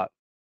him a lot.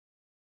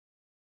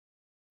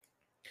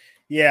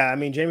 Yeah, I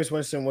mean, Jameis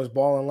Winston was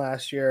balling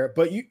last year,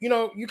 but you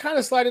kind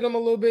of slided him a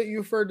little bit. You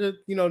referred to,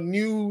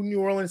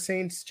 New Orleans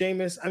Saints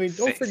Jameis. I mean,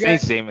 don't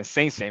forget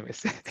Saints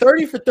Jameis.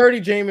 30 for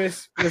 30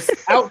 Jameis was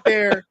out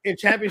there in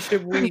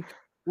championship week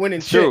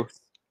winning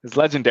chicks. It's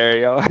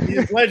legendary, yo.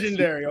 It's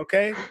legendary,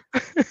 okay?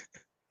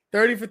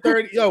 30 for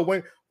 30. Yo,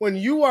 when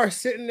you are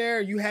sitting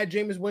there, you had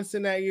Jameis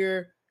Winston that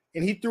year,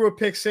 and he threw a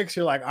pick 6,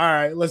 you're like, all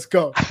right, let's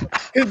go.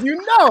 Because you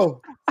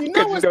know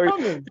what's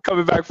coming.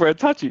 Coming back for a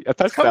touchdown.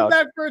 Coming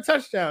back for a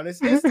touchdown.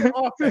 It's instant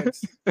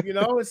offense,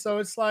 So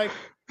it's like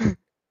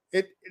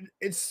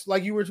it's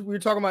like we were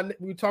talking about.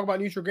 We talk about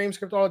neutral game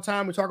script all the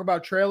time. We talk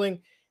about trailing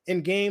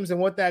in games and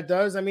what that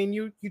does. I mean,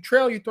 you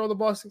trail, you throw the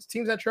ball.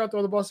 Teams that trail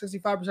throw the ball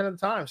 65% of the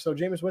time. So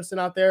Jameis Winston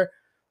out there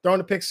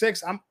throwing a pick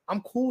 6,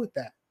 I'm cool with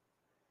that.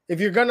 If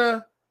you're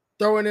gonna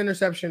throw an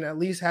interception, at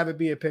least have it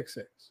be a pick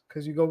 6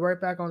 because you go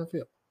right back on the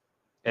field.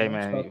 Hey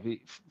man,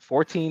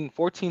 14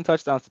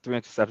 touchdowns to 3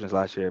 interceptions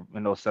last year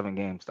in those 7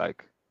 games.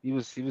 Like he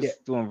was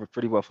doing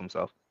pretty well for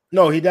himself.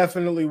 No, he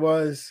definitely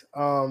was.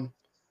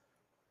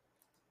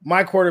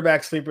 My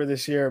quarterback sleeper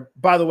this year.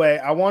 By the way,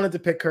 I wanted to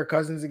pick Kirk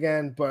Cousins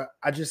again, but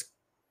I just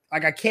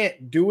I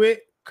can't do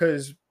it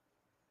because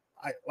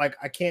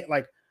I can't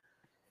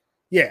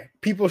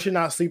people should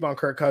not sleep on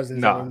Kirk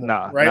Cousins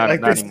anymore, right?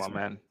 Not anymore,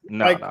 man.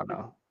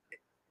 No.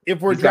 If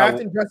we're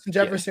drafting Justin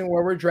Jefferson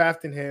where we're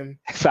drafting him,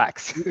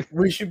 facts.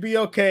 We should be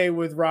okay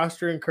with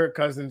rostering Kirk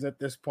Cousins at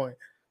this point.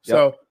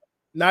 So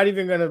not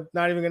even gonna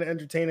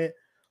entertain it.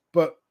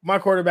 But my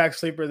quarterback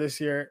sleeper this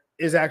year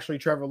is actually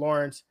Trevor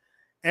Lawrence.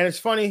 And it's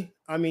funny,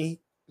 I mean,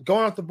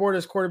 going off the board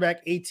as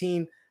quarterback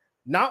 18,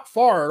 not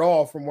far at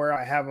all from where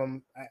I have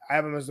him. I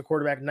have him as the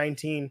quarterback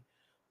 19.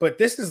 But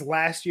this is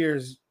last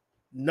year's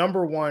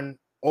number 1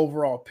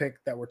 overall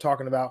pick that we're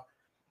talking about.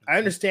 I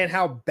understand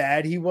how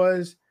bad he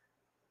was,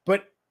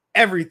 but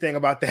everything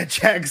about that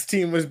Jags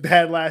team was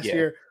bad last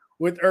year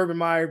with Urban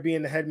Meyer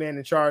being the head man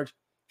in charge.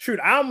 Shoot,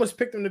 I almost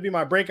picked him to be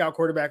my breakout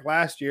quarterback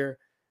last year.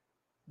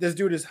 This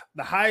dude is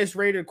the highest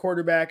rated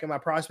quarterback in my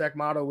prospect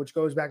model, which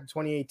goes back to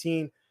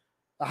 2018.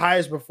 The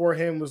highest before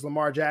him was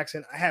Lamar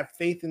Jackson. I have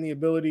faith in the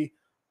ability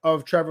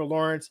of Trevor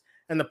Lawrence.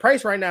 And the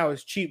price right now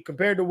is cheap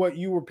compared to what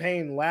you were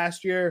paying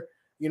last year.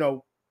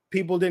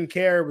 People didn't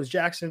care. It was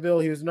Jacksonville.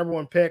 He was the number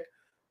 1 pick.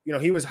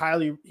 He was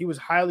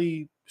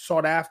highly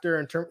sought after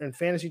in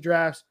fantasy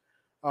drafts.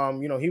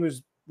 He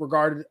was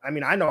regarded. I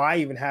mean, I know I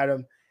even had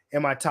him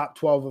in my top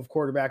 12 of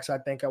quarterbacks, I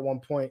think, at one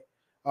point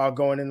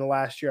going into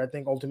last year. I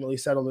think ultimately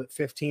settled at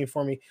 15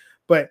 for me.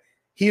 But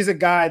he's a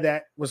guy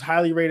that was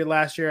highly rated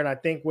last year. And I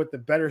think with the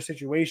better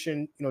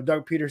situation,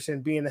 Doug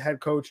Peterson being the head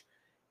coach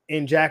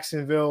in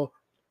Jacksonville,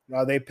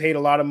 they paid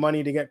a lot of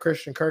money to get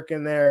Christian Kirk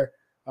in there.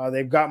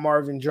 They've got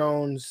Marvin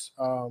Jones,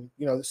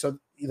 so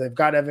they've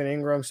got Evan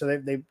Ingram.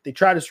 So they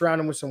try to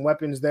surround him with some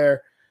weapons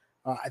there.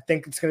 I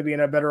think it's going to be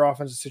in a better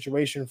offensive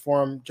situation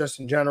for him just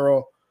in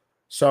general.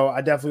 So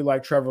I definitely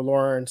like Trevor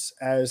Lawrence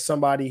as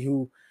somebody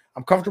who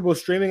I'm comfortable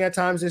streaming at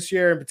times this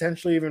year and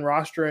potentially even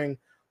rostering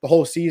the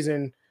whole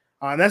season.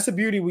 And that's the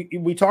beauty.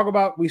 We talk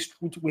about, we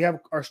have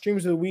our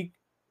streams of the week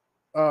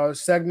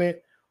segment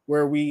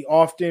where we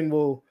often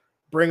will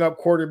bring up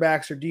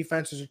quarterbacks or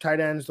defenses or tight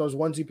ends, those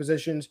onesie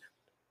positions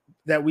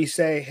that we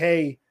say,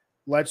 hey,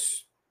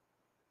 let's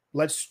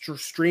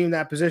stream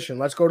that position.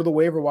 Let's go to the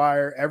waiver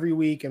wire every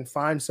week and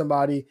find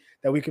somebody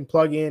that we can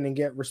plug in and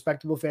get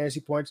respectable fantasy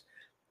points.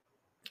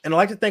 And I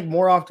like to think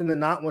more often than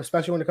not,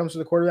 especially when it comes to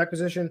the quarterback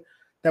position,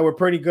 that we're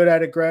pretty good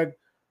at it, Greg.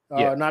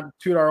 Not to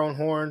toot our own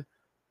horn,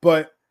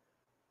 but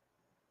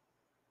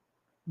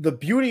the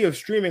beauty of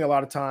streaming a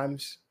lot of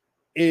times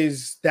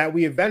is that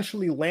we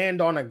eventually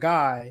land on a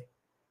guy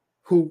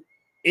who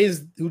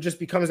just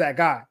becomes that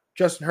guy.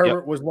 Justin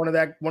Herbert was one of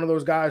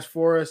those guys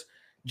for us.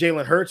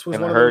 Jalen Hurts was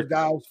one of those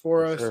guys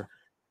for us. Sure.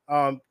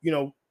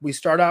 We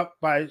start out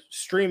by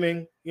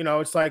streaming.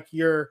 It's like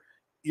you're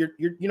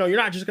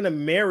not just gonna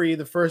marry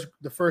the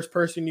first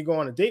person you go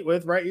on a date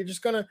with, right? You're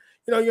just gonna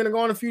you're gonna go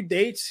on a few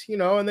dates,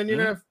 and then you're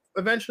gonna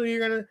eventually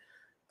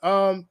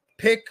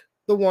pick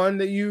the one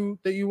that you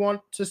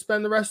want to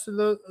spend the rest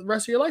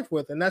of your life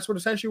with, and that's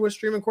essentially what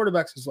streaming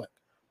quarterbacks is like.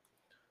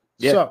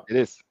 Yeah, so, it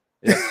is.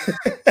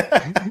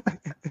 Yeah.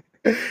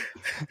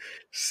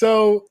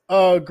 So,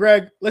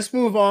 Greg, let's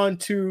move on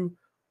to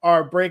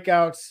our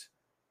breakouts.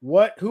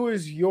 Who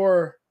is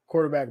your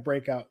quarterback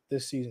breakout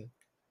this season?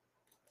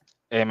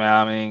 Hey man,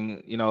 I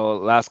mean,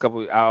 last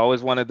couple, I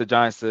always wanted the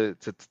Giants to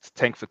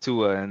tank for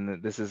Tua,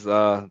 and this is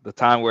the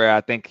time where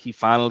I think he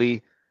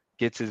finally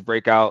gets his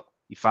breakout.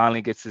 He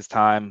finally gets his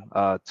time.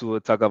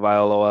 Tua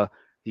Tagovailoa.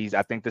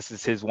 I think this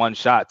is his one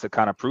shot to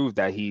kind of prove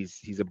that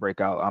he's a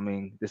breakout. I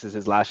mean, this is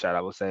his last shot,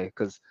 I would say,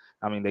 because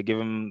they give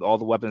him all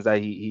the weapons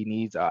that he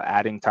needs.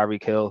 Adding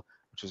Tyreek Hill,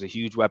 which was a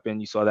huge weapon.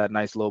 You saw that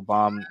nice little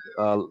bomb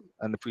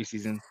in the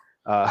preseason.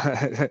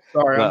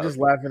 Sorry, I'm just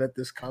laughing at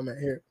this comment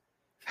here.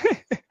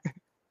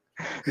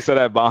 You saw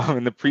that bomb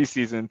in the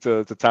preseason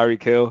to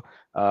Tyreek Hill,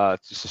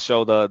 just to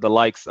show the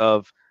likes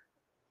of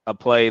a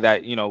play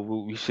that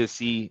we should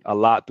see a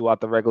lot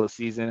throughout the regular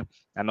season.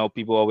 I know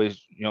people always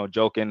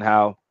joking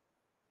how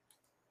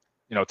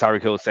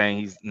Tyreek Hill saying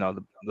he's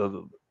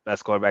the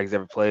best quarterback he's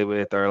ever played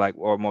with,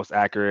 or most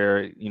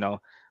accurate,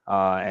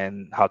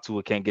 and how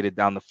Tua can't get it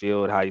down the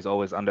field, how he's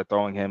always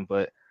underthrowing him.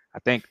 But I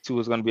think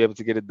Tua's going to be able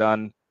to get it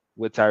done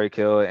with Tyreek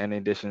Hill and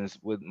additions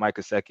with Mike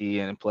Gesicki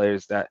and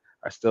players that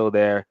are still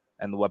there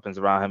and the weapons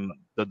around him.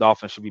 The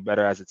Dolphins should be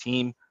better as a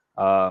team.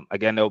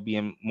 Again, they'll be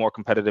in more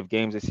competitive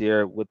games this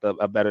year with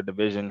a better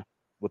division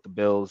with the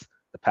Bills,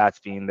 the Pats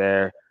being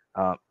there.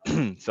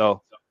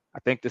 So I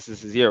think this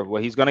is his year.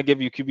 Well, he's going to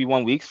give you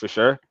QB1 weeks for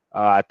sure.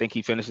 I think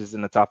he finishes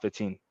in the top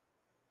 15.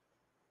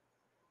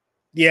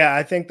 Yeah,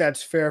 I think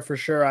that's fair for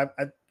sure. I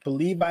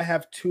believe I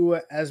have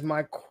Tua as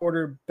my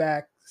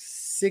quarterback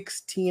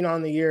 16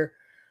 on the year.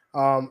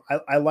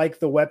 I like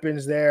the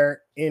weapons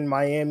there in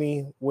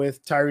Miami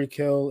with Tyreek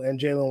Hill and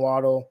Jalen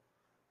Waddle.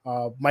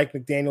 Mike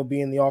McDaniel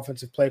being the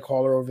offensive play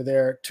caller over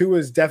there. Tua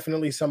is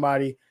definitely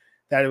somebody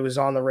that was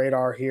on the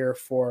radar here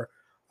for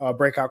a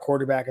breakout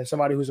quarterback and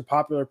somebody who's a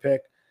popular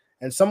pick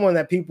and someone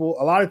that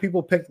a lot of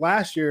people picked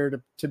last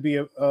year to be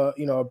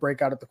a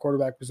breakout at the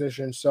quarterback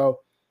position. So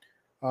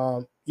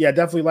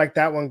definitely like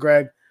that one,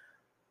 Greg.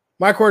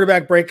 My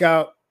quarterback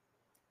breakout,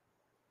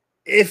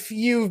 if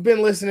you've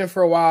been listening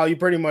for a while, you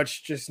pretty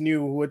much just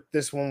knew what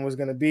this one was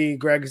going to be.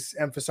 Greg's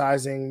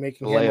emphasizing,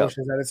 making hand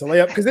motions that it's a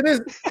layup because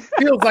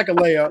feels like a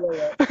layup.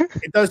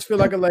 It does feel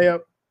like a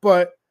layup,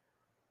 but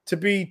to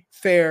be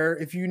fair,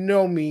 if you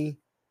know me,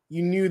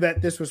 you knew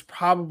that this was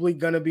probably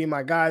going to be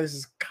my guy. This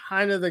is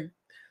kind of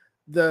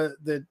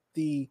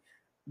the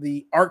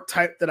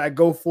archetype that I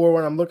go for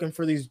when I'm looking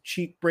for these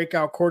cheap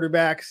breakout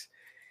quarterbacks,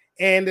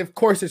 and of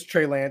course, it's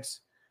Trey Lance.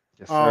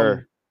 Yes,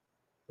 sir.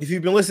 If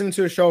you've been listening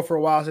to the show for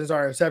a while since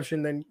our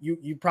inception, then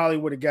you probably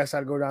would have guessed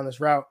I'd go down this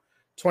route.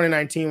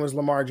 2019 was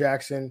Lamar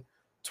Jackson.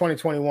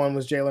 2021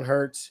 was Jalen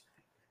Hurts.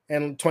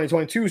 And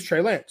 2022 is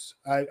Trey Lance.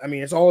 I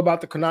mean, it's all about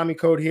the Konami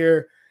code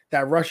here,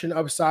 that rushing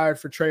upside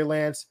for Trey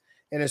Lance.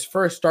 In his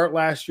first start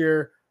last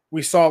year,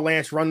 we saw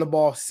Lance run the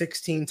ball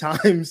 16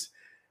 times.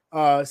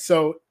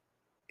 So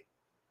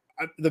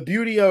the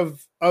beauty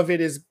of it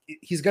is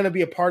he's going to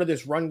be a part of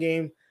this run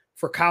game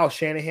for Kyle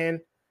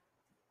Shanahan.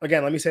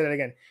 Again, let me say that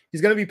again.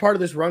 He's going to be part of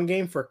this run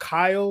game for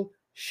Kyle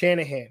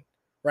Shanahan,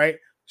 right?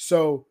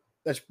 So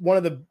that's one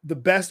of the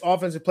best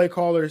offensive play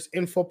callers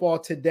in football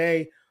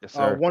today. Yes,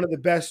 sir. One of the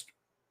best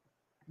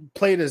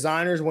play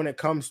designers when it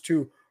comes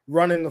to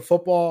running the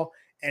football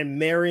and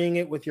marrying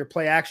it with your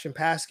play action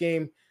pass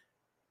game.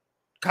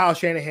 Kyle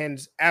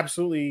Shanahan's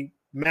absolutely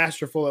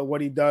masterful at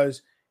what he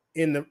does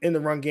in the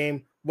run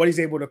game, what he's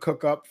able to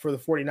cook up for the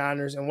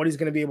 49ers, and what he's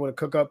going to be able to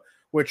cook up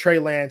with Trey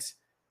Lance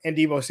and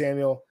Deebo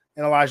Samuel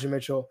and Elijah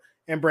Mitchell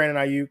and Brandon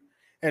Ayuk.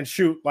 And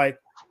shoot, like,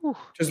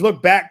 just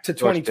look back to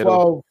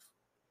 2012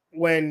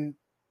 when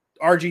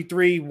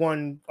RG3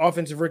 won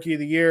Offensive Rookie of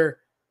the Year.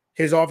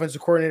 His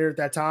offensive coordinator at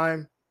that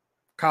time,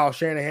 Kyle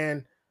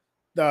Shanahan.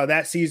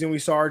 That season, we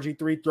saw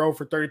RG3 throw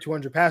for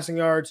 3,200 passing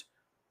yards,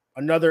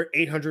 another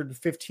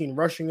 815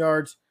 rushing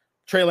yards.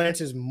 Trey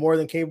Lance is more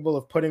than capable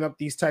of putting up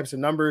these types of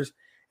numbers.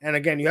 And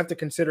again, you have to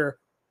consider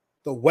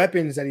the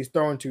weapons that he's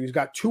throwing to. He's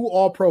got 2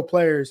 all-pro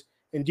players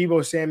in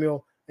Deebo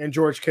Samuel and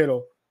George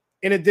Kittle,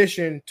 in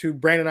addition to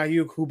Brandon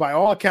Ayuk, who by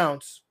all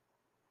accounts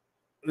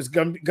is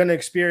going to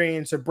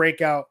experience a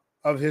breakout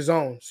of his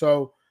own.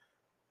 So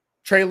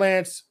Trey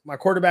Lance, my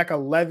quarterback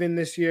 11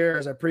 this year,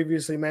 as I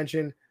previously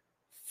mentioned,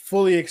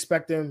 fully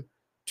expect him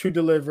to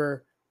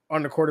deliver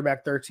on the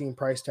quarterback 13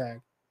 price tag.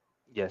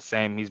 Yeah,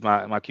 same. He's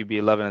my QB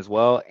 11 as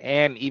well.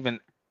 And even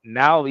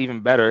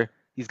better,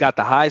 he's got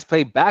the highest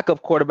paid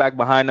backup quarterback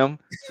behind him.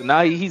 So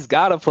now he's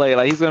got to play.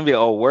 Like, he's going to be,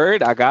 oh,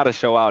 word, I got to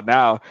show out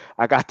now.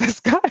 I got this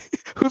guy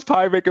who's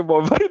probably making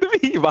more money than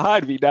me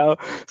behind me now.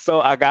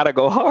 So I got to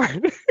go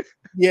hard.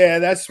 Yeah,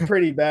 that's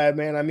pretty bad,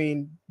 man. I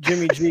mean,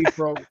 Jimmy G,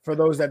 for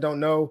those that don't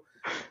know,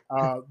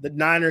 the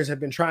Niners have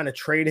been trying to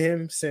trade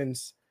him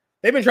since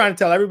they've been trying to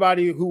tell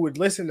everybody who would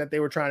listen that they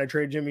were trying to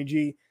trade Jimmy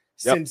G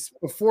since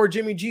before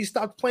Jimmy G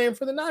stopped playing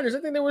for the Niners. I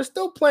think they were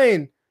still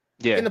playing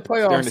in the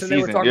playoffs. And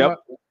they were talking about,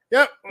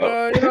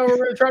 we're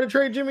going to try to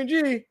trade Jimmy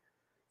G,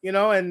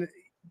 and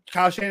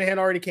Kyle Shanahan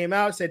already came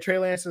out, said Trey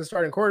Lance is the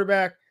starting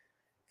quarterback,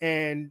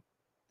 and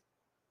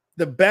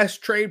the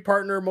best trade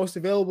partner, most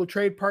available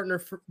trade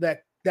partner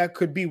that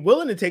could be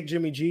willing to take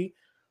Jimmy G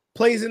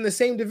plays in the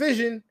same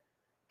division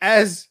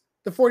as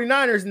the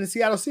 49ers and the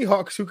Seattle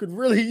Seahawks, who could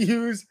really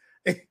use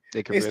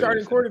a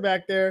starting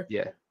quarterback there.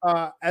 Yeah.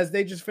 As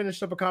they just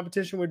finished up a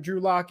competition with Drew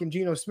Lock and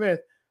Geno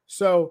Smith.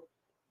 So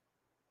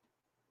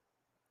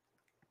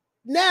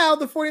now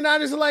the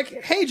 49ers are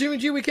like, hey, Jimmy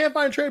G, we can't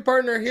find a trade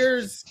partner.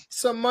 Here's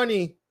some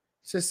money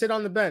to sit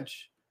on the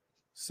bench.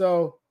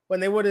 So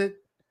when they would have,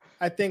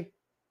 I think,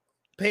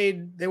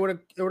 it would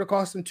have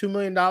cost them $2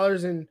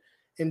 million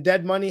in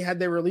dead money had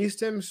they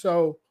released him.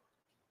 So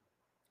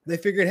they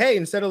figured, hey,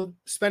 instead of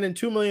spending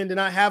 $2 million to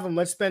not have him,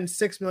 let's spend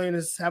 $6 million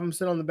to have him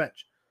sit on the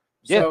bench.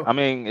 Yeah, so, I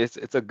mean, it's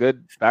a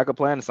good backup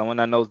plan. Someone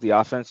that knows the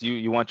offense.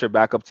 You want your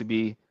backup to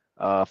be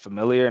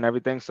familiar and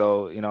everything.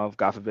 So, if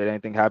God forbid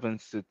anything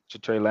happens to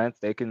Trey Lance,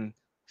 they can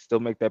still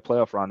make that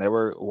playoff run. They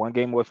were 1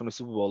 game away from the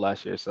Super Bowl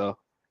last year, so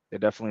they're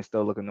definitely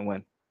still looking to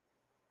win.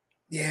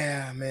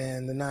 Yeah,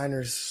 man, the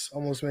Niners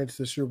almost made it to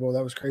the Super Bowl.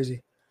 That was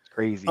crazy.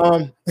 Crazy.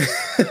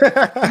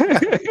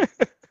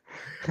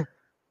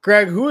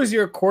 Greg, who is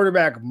your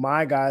quarterback,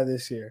 my guy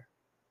this year?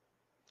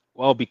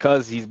 Well,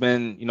 because he's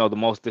been, the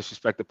most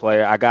disrespected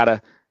player, I got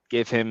to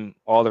give him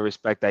all the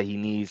respect that he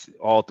needs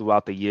all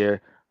throughout the year.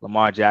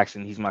 Lamar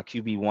Jackson, he's my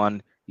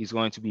QB1. He's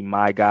going to be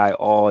my guy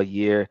all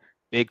year.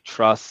 Big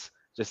trust,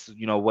 just,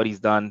 what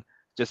he's done.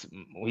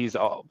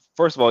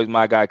 First of all, he's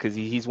my guy because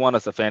he's won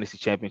us a fantasy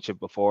championship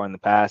before in the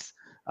past.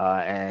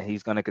 And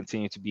he's going to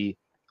continue to be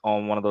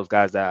on one of those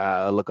guys that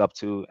I look up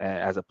to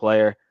as a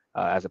player,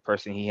 as a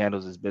person. He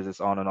handles his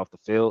business on and off the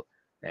field.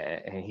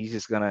 And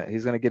he's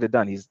gonna get it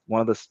done. He's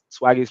one of the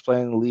swaggiest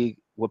players in the league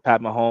with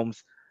Pat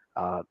Mahomes.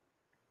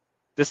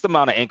 This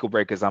amount of ankle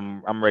breakers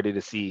I'm ready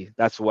to see.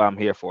 That's what I'm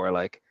here for.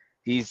 Like,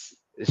 it's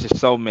just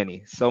so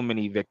many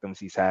victims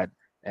he's had,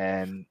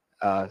 and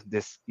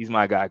he's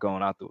my guy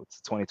going out through.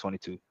 It's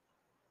 2022.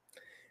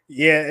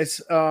 Yeah,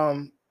 it's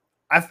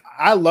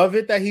I love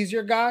it that he's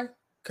your guy,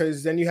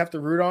 because then you have to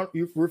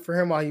root for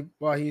him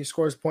while he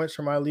scores points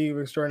for my League of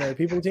Extraordinary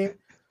People team.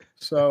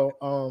 So,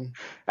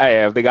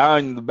 hey, if the guy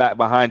on the back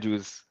behind you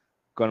is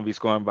going to be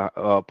scoring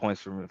points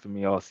for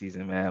me all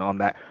season, man, on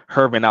that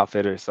Herman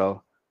Outfitter.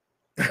 So,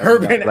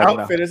 Herman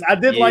Outfitters, I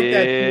did like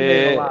that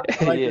team a lot.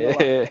 I liked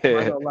it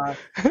a lot.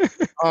 I'm not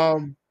gonna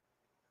lie.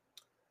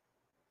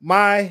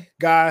 My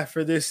guy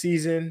for this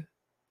season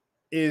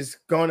is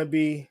going to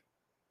be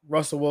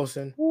Russell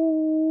Wilson.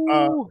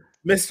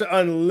 Mr.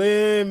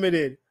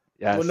 Unlimited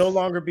will no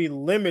longer be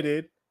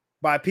limited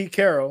by Pete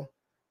Carroll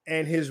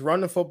and his run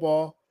the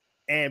football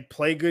and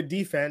play good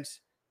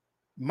defense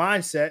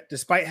mindset,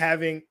 despite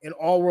having an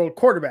all-world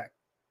quarterback.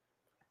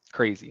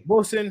 Crazy.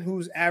 Wilson,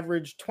 who's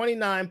averaged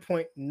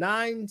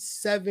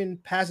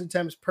 29.97 pass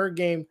attempts per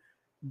game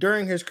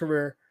during his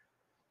career.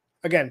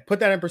 Again,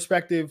 put that in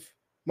perspective.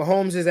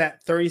 Mahomes is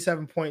at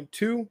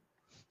 37.2.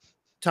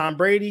 Tom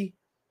Brady,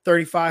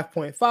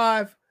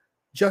 35.5.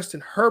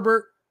 Justin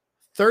Herbert,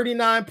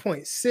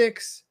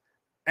 39.6.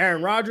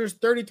 Aaron Rodgers,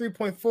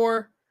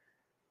 33.4.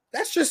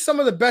 That's just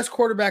some of the best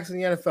quarterbacks in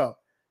the NFL.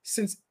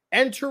 Since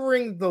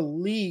entering the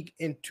league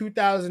in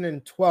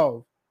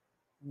 2012,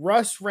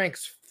 Russ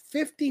ranks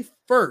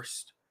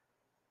 51st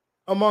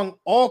among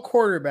all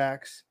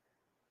quarterbacks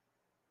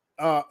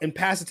in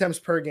pass attempts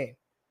per game.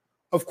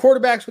 Of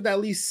quarterbacks with at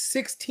least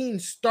 16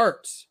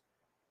 starts,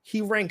 he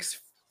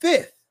ranks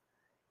 5th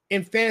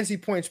in fantasy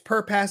points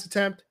per pass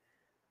attempt.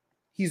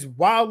 He's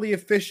wildly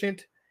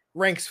efficient,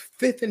 ranks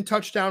 5th in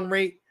touchdown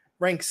rate,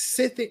 ranks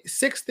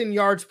 6th in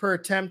yards per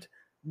attempt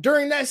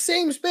during that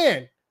same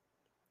span.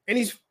 And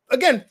he's,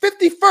 again,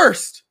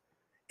 51st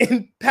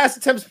in pass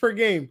attempts per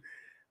game.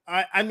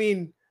 I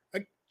mean,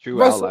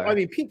 Russell, outlier. I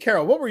mean, Pete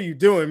Carroll, what were you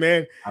doing,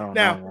 man? I don't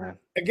know, man.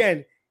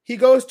 Again, he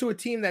goes to a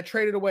team that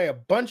traded away a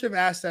bunch of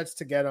assets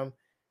to get him.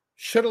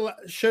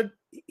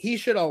 They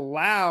should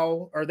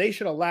allow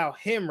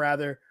him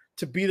rather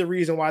to be the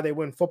reason why they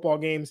win football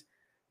games.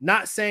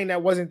 Not saying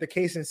that wasn't the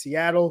case in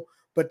Seattle,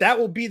 but that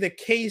will be the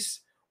case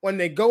when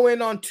they go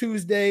in on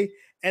Tuesday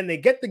and they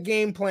get the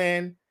game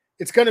plan.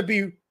 It's going to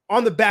be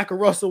on the back of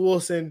Russell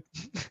Wilson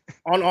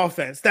on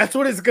offense. That's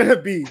what it's going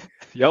to be.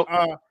 Yep.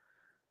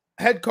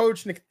 Head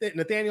coach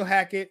Nathaniel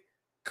Hackett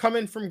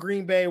coming from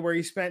Green Bay, where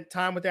he spent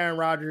time with Aaron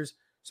Rodgers.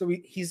 So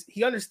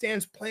he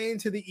understands playing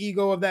to the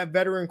ego of that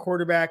veteran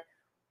quarterback.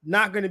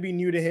 Not going to be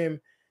new to him.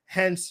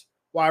 Hence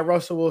why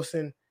Russell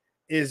Wilson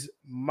is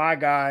my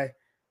guy.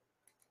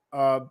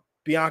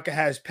 Bianca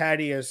has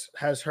Patty as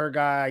her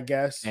guy, I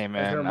guess. Hey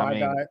man,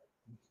 guy.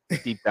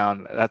 Deep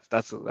down,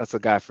 that's a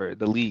guy for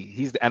the league.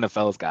 He's the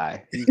NFL's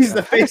guy. He's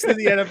the face of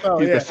the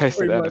NFL. He's the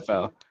face of the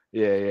NFL.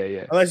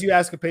 Yeah. Unless you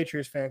ask a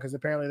Patriots fan, because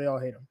apparently they all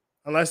hate him.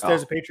 Unless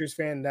there's a Patriots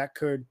fan that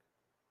could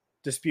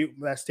dispute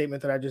that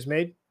statement that I just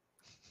made.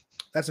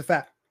 That's a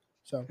fact.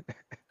 So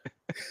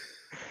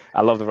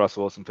I love the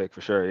Russell Wilson pick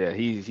for sure. Yeah,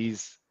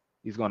 he's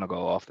going to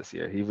go off this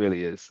year. He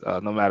really is.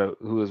 No matter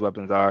who his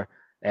weapons are.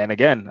 And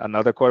again,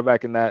 another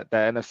quarterback in that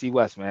NFC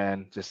West,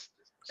 man, just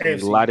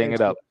lighting it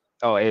up.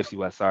 Oh, AFC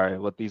West, sorry.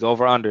 With these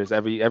over-unders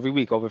every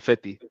week, over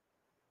 50.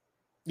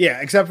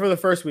 Yeah, except for the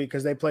first week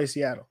because they play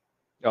Seattle.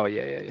 Oh,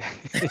 yeah.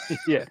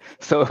 Yeah,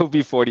 so it'll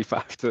be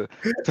 45 to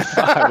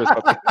 5 or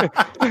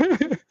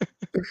something.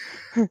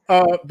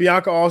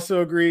 Bianca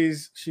also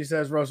agrees. She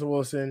says Russell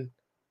Wilson.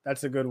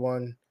 That's a good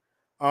one.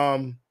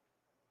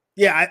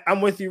 Yeah,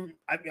 I'm with you.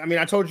 I mean,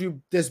 I told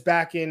you this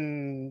back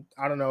in,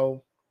 I don't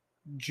know,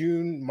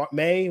 June,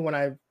 May, when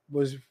I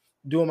was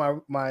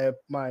doing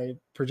my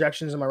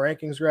projections and my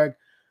rankings, Greg.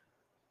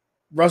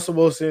 Russell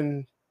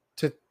Wilson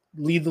to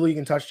lead the league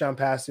in touchdown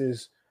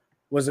passes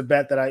was a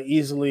bet that I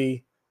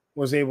easily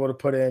was able to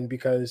put in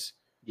because,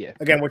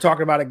 again, we're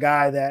talking about a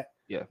guy that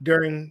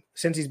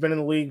since he's been in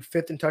the league,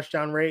 5th in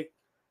touchdown rate,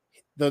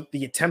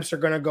 the attempts are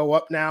going to go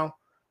up now.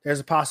 There's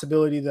a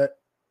possibility that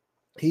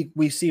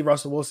we see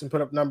Russell Wilson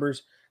put up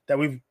numbers that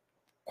we've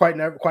quite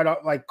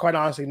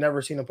honestly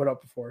never seen him put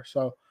up before.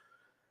 So,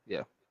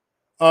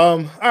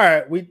 all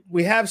right,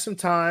 we have some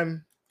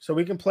time, so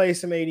we can play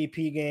some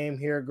ADP game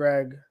here,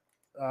 Greg.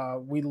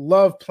 We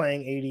love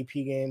playing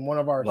ADP game, one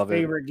of our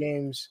favorite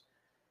games.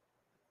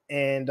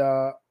 And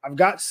I've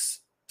got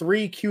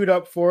 3 queued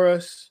up for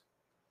us.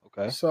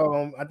 Okay.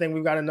 So I think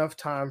we've got enough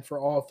time for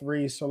all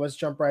 3. So let's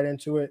jump right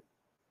into it.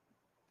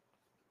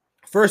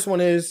 First one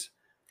is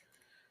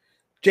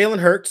Jalen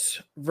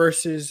Hurts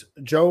versus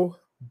Joe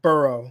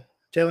Burrow.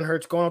 Jalen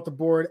Hurts going off the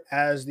board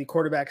as the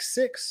quarterback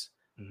 6,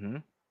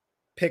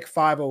 pick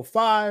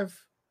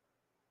 505.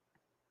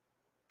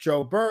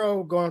 Joe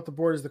Burrow going off the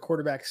board as the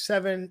quarterback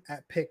 7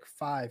 at pick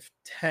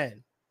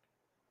 510.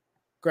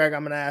 Greg,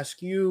 I'm going to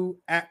ask you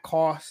at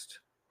cost,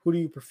 who do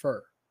you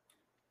prefer?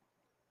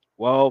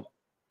 Well,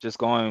 just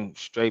going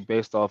straight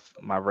based off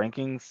my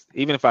rankings.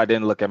 Even if I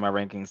didn't look at my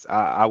rankings,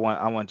 I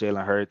want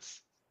Jalen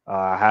Hurts.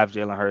 I have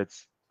Jalen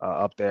Hurts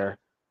up there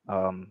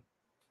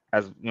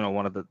as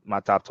one of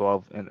my top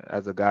 12, and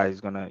as a guy who's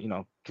gonna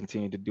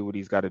continue to do what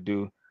he's got to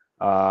do.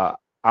 I'm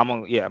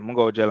gonna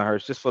go with Jalen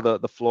Hurts just for the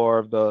floor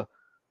of the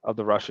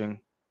rushing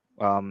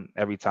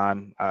every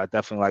time. I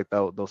definitely like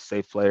those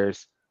safe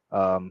players.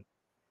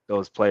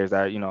 Those players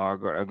that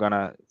are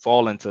gonna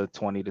fall into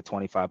 20 to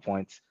 25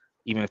 points,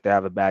 even if they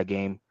have a bad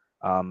game.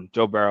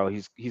 Joe Burrow,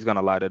 he's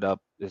gonna light it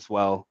up as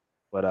well.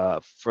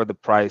 But for the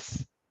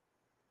price,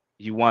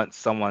 you want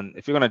someone.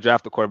 If you're gonna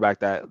draft a quarterback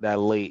that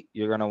late,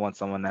 you're gonna want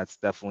someone that's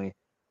definitely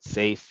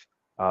safe.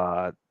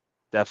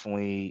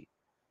 Definitely,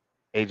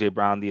 AJ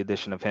Brown. The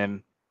addition of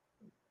him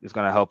is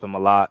gonna help him a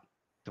lot.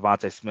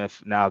 Devontae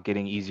Smith now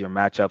getting easier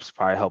matchups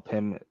probably help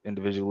him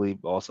individually,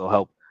 but also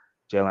help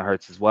Jalen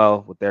Hurts as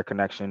well with their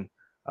connection.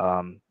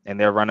 And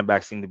their running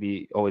backs seem to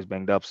be always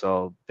banged up,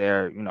 so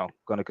they're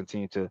going to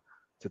continue to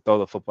throw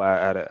the football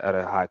at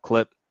a high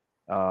clip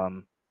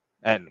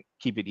and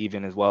keep it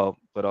even as well,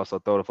 but also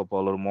throw the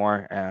football a little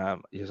more.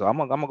 So I'm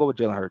gonna go with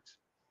Jalen Hurts.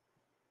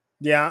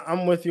 Yeah,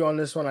 I'm with you on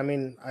this one. I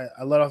mean,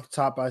 I led off the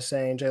top by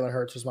saying Jalen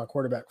Hurts is my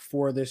quarterback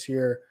for this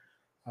year.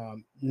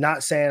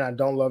 Not saying I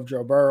don't love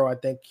Joe Burrow. I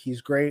think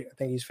he's great. I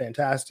think he's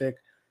fantastic.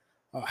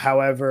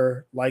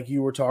 However, like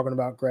you were talking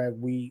about, Greg,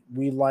 we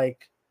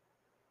like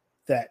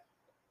that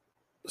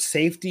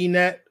safety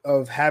net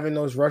of having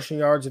those rushing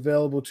yards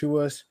available to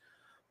us.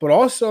 But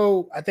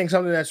also, I think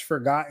something that's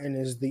forgotten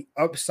is the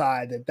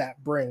upside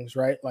that brings,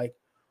 right? Like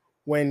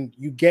when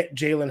you get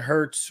Jalen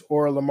Hurts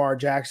or Lamar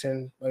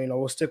Jackson,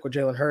 we'll stick with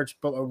Jalen Hurts,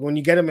 but when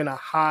you get him in a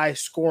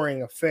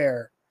high-scoring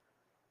affair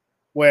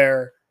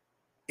where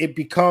it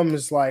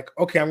becomes like,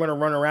 okay, I'm going to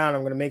run around,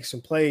 I'm going to make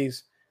some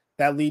plays.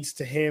 That leads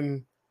to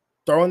him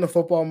throwing the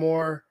football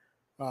more.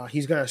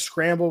 He's going to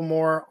scramble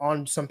more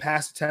on some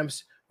pass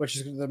attempts,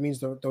 that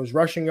means those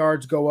rushing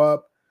yards go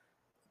up,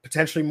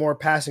 potentially more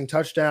passing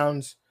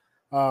touchdowns.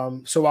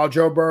 So while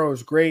Joe Burrow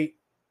is great,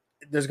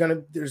 there's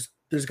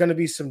gonna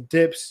be some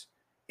dips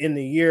in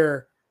the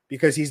year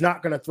because he's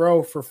not going to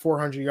throw for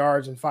 400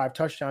 yards and 5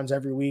 touchdowns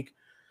every week.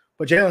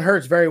 But Jalen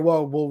Hurts very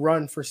well will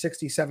run for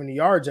 60, 70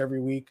 yards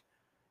every week.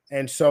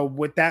 And so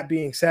with that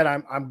being said,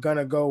 I'm going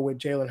to go with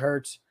Jalen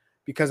Hurts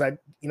because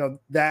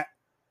that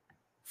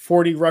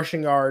 40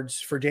 rushing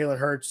yards for Jalen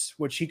Hurts,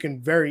 which he can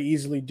very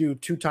easily do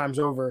 2 times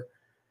over,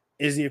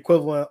 is the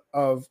equivalent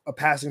of a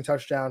passing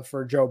touchdown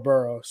for Joe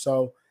Burrow.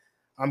 So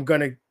I'm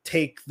going to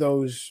take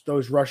those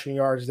rushing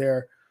yards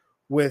there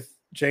with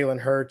Jalen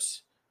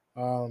Hurts.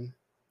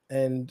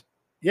 And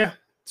yeah,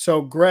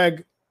 so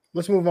Greg,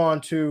 let's move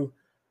on to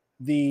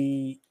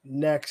the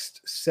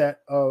next set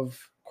of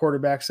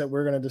quarterbacks that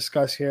we're going to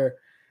discuss here.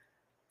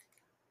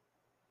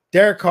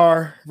 Derek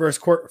Carr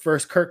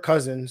versus Kirk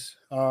Cousins.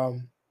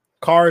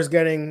 Carr is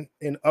getting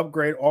an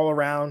upgrade all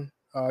around,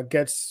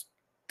 gets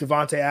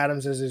Devontae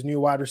Adams as his new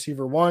wide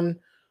receiver 1,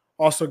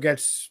 also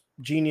gets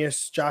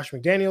genius Josh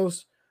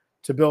McDaniels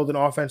to build an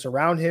offense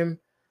around him.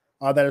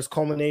 All of this has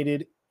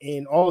culminated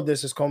in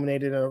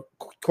a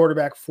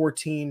quarterback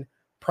 14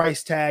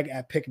 price tag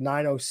at pick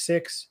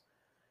 906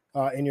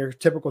 in your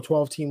typical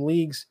 12-team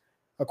leagues,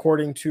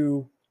 according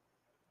to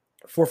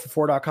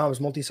 4for4.com's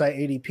multi-site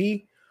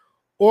ADP.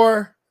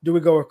 Or do we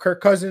go with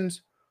Kirk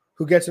Cousins,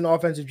 who gets an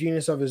offensive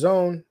genius of his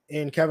own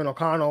in Kevin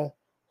O'Connell,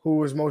 who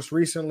was most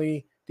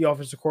recently the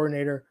offensive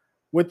coordinator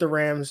with the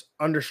Rams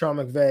under Sean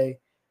McVay?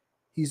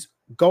 He's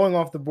going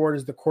off the board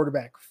as the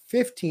quarterback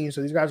 15.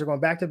 So these guys are going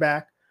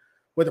back-to-back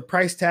with a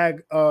price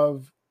tag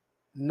of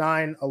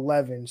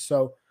 911.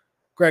 So,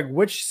 Greg,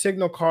 which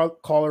signal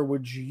caller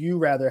would you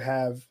rather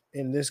have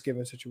in this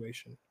given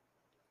situation?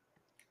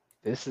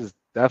 This is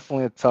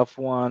definitely a tough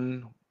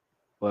one,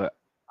 but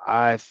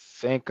I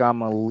think I'm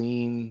going to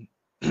lean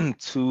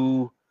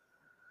to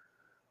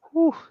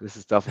this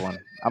is a tough one.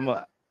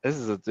 This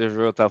is a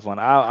real tough one.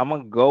 I'm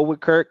going to go with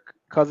Kirk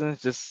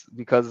Cousins just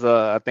because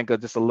I think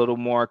just a little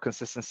more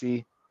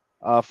consistency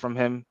from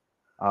him.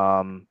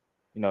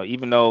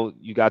 Even though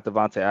you got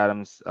Devontae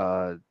Adams,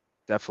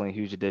 definitely a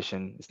huge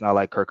addition. It's not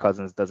like Kirk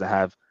Cousins doesn't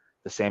have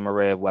the same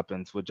array of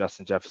weapons with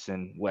Justin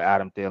Jefferson, with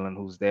Adam Thielen,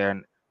 who's there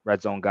and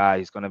red zone guy.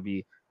 He's going to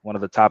be one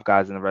of the top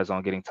guys in the red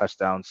zone getting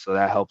touchdowns. So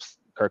that helps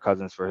Kirk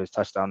Cousins for his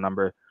touchdown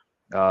number.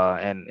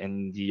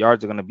 And the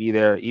yards are going to be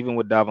there. Even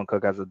with Dalvin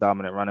Cook as a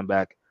dominant running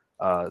back,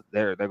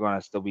 they're going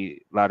to still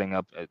be lighting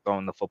up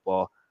throwing the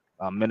football.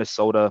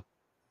 Minnesota,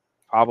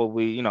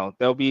 probably,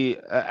 they'll be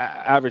an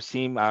average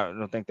team. I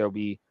don't think they'll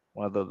be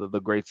one of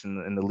the greats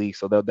in the league.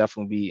 So they'll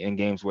definitely be in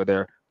games where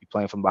they're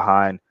playing from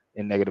behind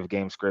in negative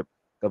game script.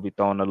 They'll be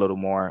throwing a little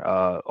more.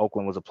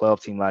 Oakland was a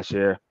playoff team last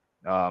year.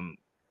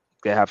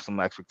 They have some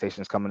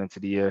expectations coming into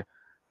the year.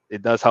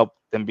 It does help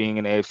them being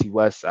in the AFC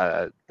West.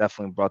 I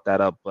definitely brought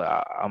that up,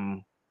 but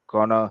I'm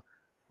going to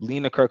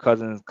lean to Kirk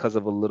Cousins because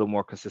of a little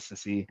more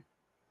consistency.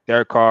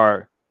 Derek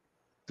Carr,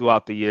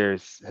 throughout the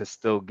years, has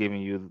still given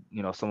you,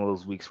 some of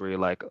those weeks where you're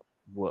like,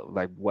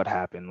 what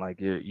happened?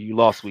 Like you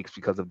lost weeks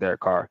because of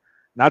Derek Carr.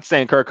 Not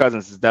saying Kirk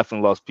Cousins has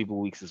definitely lost people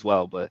weeks as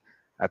well, but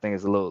I think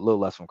it's a little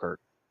less from Kirk.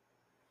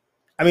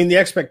 I mean, the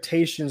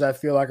expectations I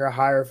feel like are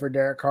higher for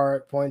Derek Carr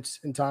at points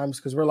in times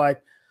because we're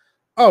like,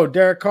 oh,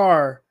 Derek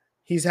Carr,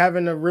 he's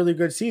having a really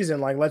good season.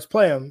 Like, let's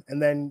play him.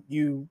 And then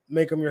you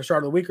make him your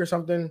start of the week or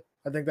something.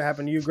 I think that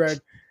happened to you, Greg.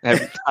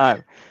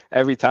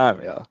 Every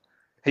time, yeah.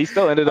 He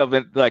still ended up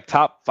in like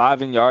top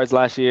 5 in yards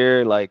last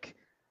year. Like,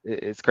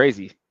 it's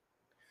crazy.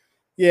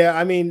 Yeah,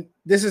 I mean,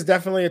 this is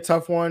definitely a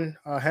tough one.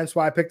 Hence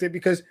why I picked it,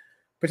 because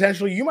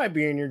potentially you might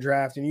be in your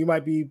draft and you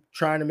might be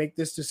trying to make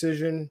this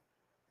decision.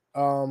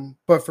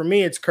 But for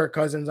me, it's Kirk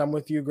Cousins. I'm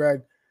with you,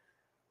 Greg.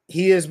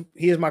 He is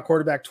my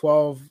quarterback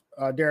 12.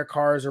 Derek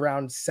Carr is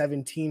around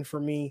 17 for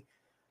me.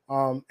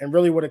 And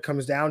really what it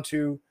comes down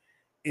to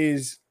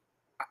is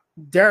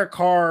Derek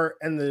Carr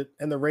and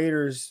the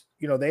Raiders,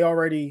 they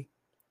already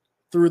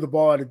threw the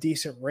ball at a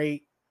decent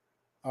rate.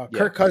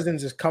 Kirk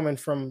Cousins is coming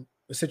from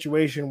a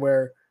situation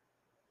where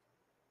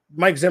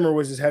Mike Zimmer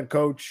was his head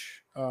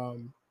coach.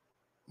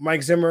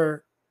 Mike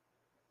Zimmer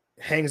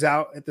hangs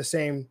out at the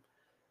same,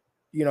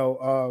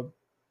 at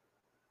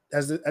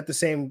the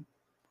same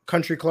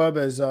country club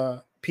as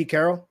Pete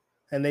Carroll,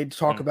 and they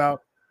talk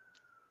about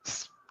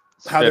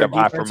how their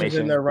defenses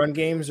and their run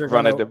games are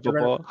going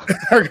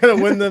to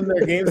win them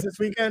their games this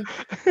weekend.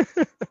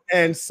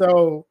 And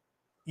so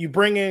you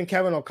bring in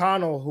Kevin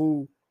O'Connell,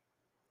 who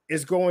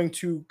is going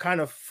to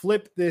kind of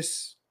flip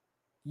this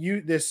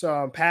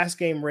pass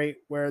game rate,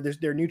 where there's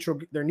their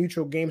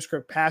neutral game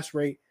script pass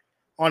rate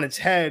on its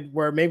head,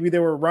 where maybe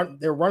they're running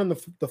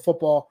the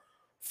football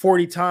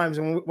 40 times.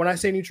 And when I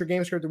say neutral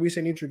game script, or we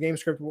say neutral game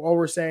script, all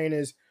we're saying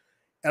is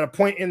at a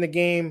point in the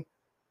game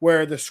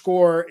where the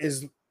score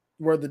is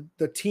where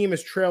the team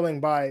is trailing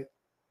by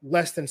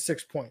less than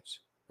 6 points,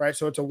 right?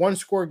 So it's a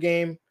 1-score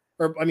game,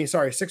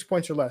 6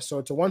 points or less. So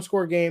it's a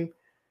 1-score game.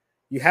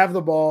 You have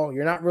the ball.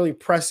 You're not really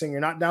pressing.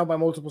 You're not down by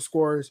multiple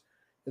scores.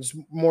 It's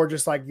more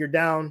just like you're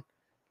down.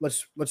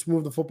 Let's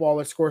move the football.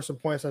 Let's score some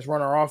points. Let's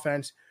run our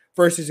offense.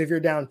 Versus if you're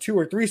down 2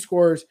 or 3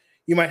 scores,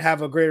 you might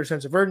have a greater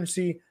sense of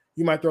urgency.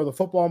 You might throw the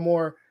football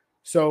more.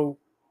 So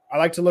we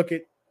like to look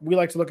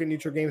at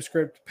neutral game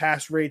script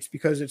pass rates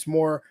because it's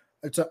more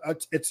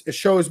it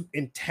shows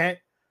intent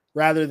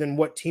rather than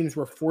what teams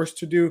were forced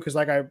to do. Because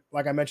like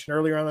I mentioned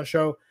earlier on the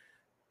show,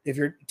 if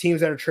your teams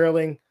that are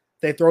trailing,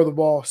 they throw the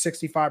ball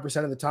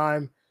 65% of the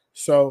time.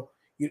 So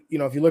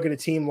if you look at a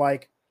team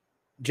like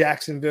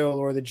Jacksonville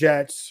or the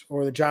Jets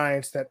or the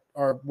Giants that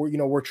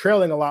were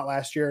trailing a lot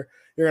last year,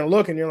 you're going to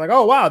look and you're like,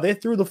 oh wow, they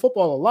threw the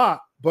football a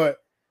lot, but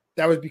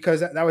that was because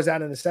that was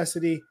out of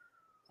necessity.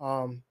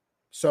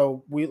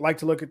 So we like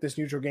to look at this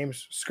neutral game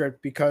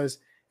script because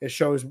it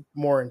shows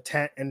more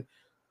intent. And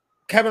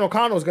Kevin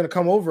O'Connell is going to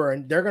come over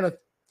and they're going to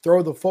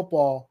throw the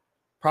football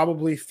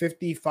probably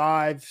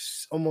 55,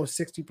 almost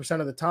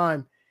 60% of the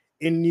time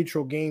in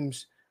neutral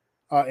games,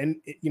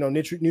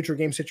 neutral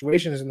game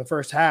situations in the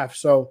first half.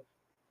 So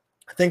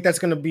I think that's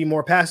going to be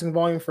more passing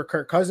volume for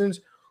Kirk Cousins,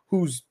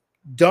 who's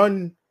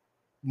done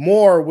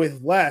more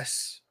with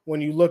less when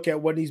you look at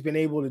what he's been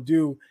able to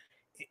do,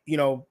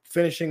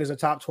 finishing as a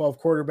top 12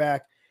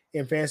 quarterback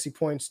in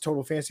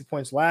total fantasy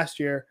points last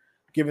year,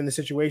 given the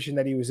situation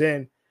that he was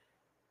in.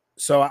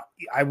 So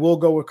I will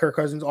go with Kirk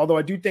Cousins, although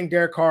I do think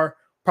Derek Carr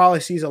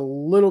probably sees a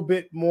little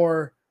bit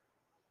more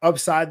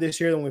upside this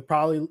year than we've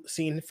probably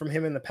seen from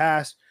him in the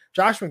past.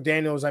 Josh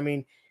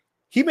McDaniels,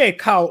 he made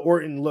Kyle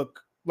Orton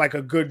look like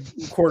a good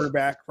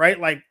quarterback, right?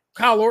 Like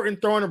Kyle Orton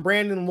throwing to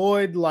Brandon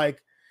Lloyd,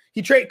 like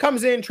he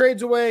comes in,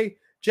 trades away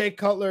Jay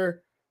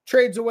Cutler,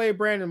 trades away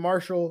Brandon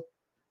Marshall,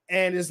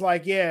 and is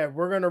like, yeah,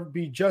 we're going to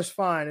be just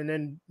fine. And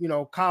then,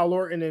 Kyle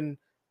Orton and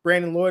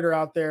Brandon Lloyd are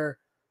out there,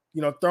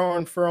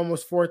 throwing for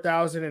almost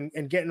 4,000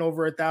 and getting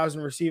over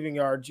 1,000 receiving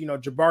yards.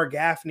 Jabbar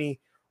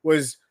Gaffney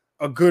was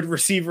a good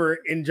receiver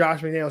in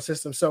Josh McDaniels'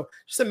 system. So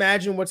just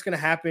imagine what's going to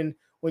happen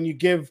when you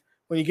give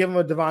him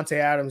a Devontae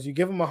Adams, you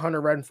give him a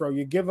Hunter Renfrow,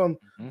 you give him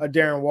a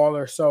Darren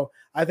Waller. So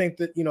I think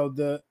that,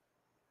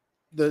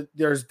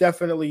 there's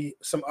definitely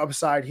some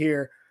upside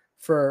here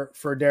for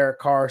Derek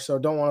Carr. So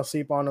don't want to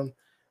sleep on him.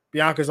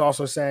 Bianca's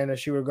also saying that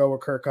she would go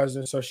with Kirk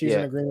Cousins. So she's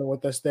in agreement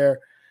with us there.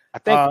 I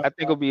think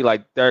it'll be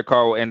like Derek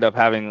Carr will end up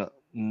having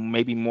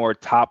maybe more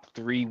top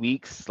 3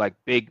 weeks, like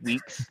big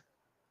weeks,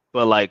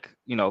 but like,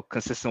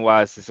 consistent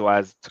wise,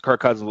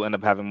 Kirk Cousins will end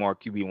up having more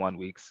QB1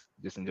 weeks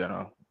just in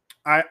general.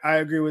 I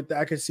agree with that.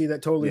 I could see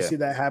that, totally see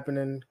that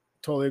happening.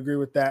 Totally agree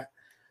with that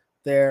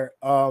there.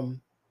 We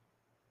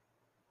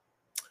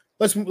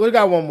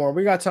got one more.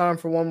 We got time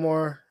for one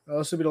more.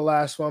 This will be the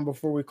last one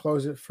before we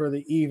close it for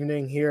the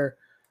evening here.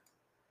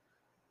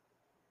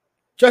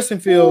 Justin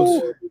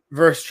Fields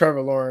versus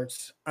Trevor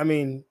Lawrence.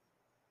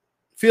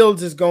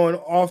 Fields is going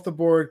off the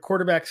board,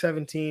 quarterback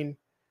 17,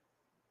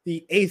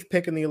 the 8th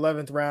pick in the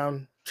 11th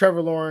round.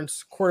 Trevor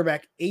Lawrence,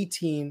 quarterback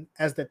 18,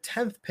 as the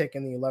 10th pick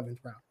in the 11th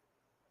round.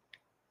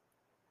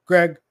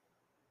 Greg,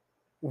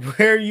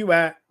 where are you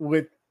at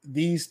with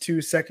these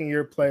two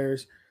second-year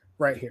players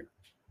right here?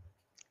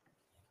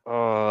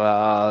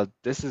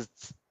 This is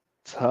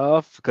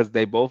tough because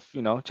they both,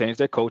 changed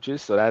their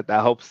coaches, so that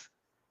helps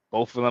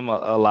both of them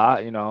a lot.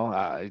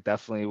 I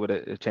definitely would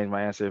have changed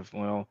my answer if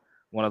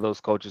one of those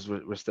coaches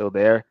were still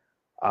there.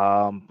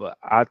 But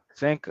I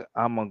think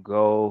I'm gonna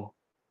go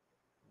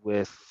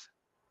with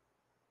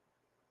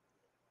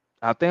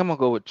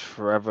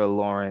Trevor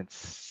Lawrence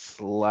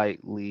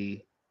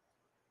slightly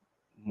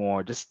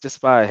more,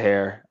 just by a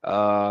hair.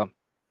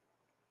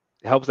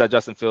 It helps that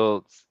Justin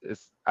Fields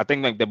I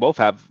think like they both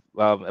have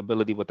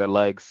ability with their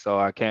legs, so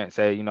I can't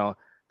say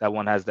that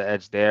one has the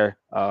edge there.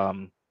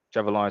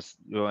 Trevor Lawrence,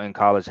 in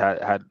college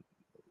had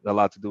a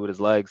lot to do with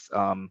his legs.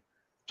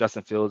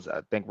 Justin Fields,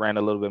 I think, ran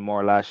a little bit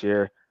more last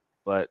year,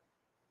 but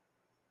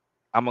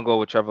I'm gonna go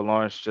with Trevor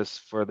Lawrence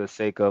just for the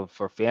sake of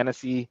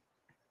fantasy.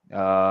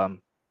 They'll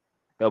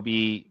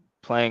be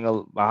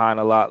playing behind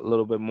a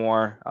little bit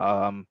more,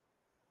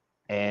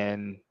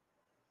 and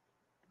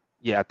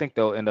yeah, I think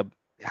they'll end up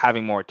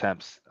having more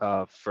attempts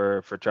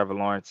for Trevor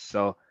Lawrence.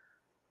 So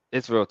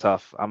it's real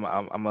tough. I'm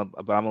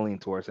gonna lean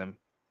towards him.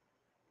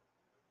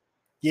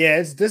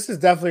 Yeah, this is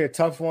definitely a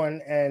tough one,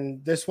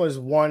 and this was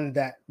one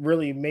that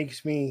really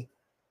makes me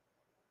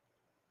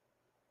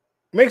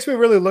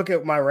really look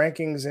at my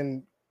rankings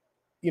and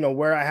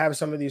where I have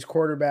some of these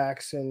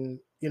quarterbacks, and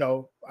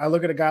I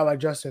look at a guy like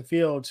Justin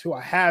Fields, who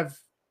I have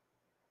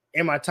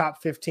in my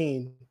top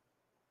 15,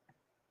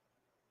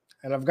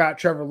 and I've got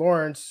Trevor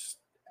Lawrence,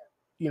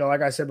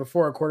 like I said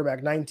before, a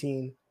quarterback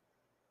 19.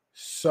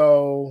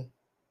 So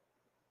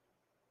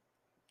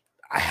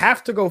I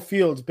have to go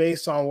Fields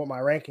based on what my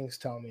rankings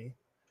tell me.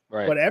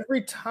 Right. But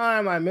every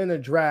time I'm in a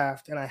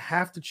draft and I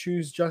have to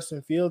choose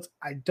Justin Fields,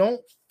 I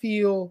don't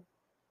feel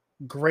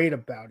great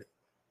about it.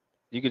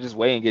 You could just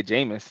wait and get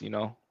Jameis,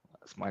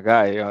 That's my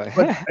guy.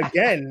 But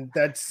again,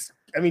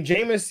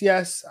 Jameis,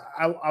 yes.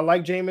 I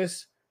like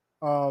Jameis.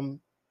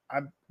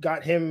 I've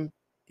got him,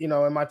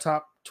 in my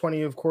top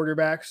 20 of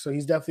quarterbacks. So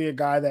he's definitely a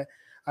guy that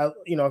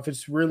if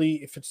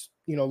it's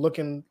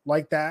looking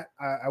like that,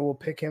 I will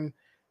pick him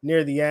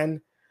near the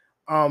end.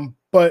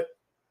 But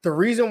the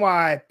reason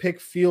why I pick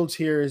Fields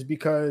here is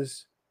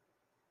because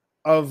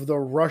of the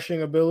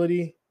rushing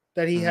ability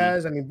that he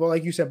has. I mean, but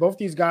like you said, both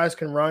these guys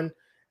can run.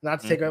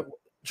 Not to take up,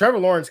 Trevor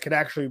Lawrence could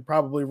actually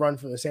probably run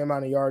for the same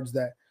amount of yards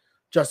that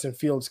Justin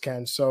Fields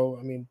can. So,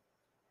 I mean,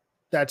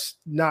 that's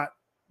not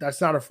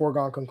a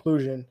foregone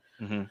conclusion.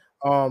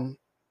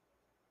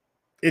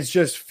 It's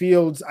just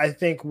Fields, I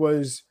think,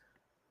 we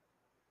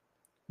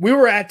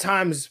were at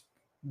times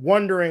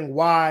wondering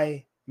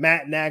why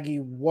Matt Nagy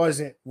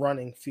wasn't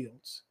running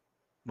Fields.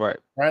 Right.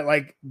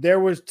 Like there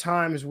was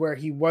times where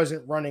he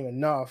wasn't running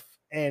enough.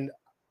 And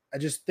I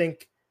just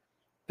think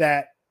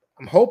that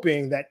I'm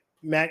hoping that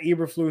Matt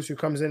Eberflus, who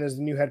comes in as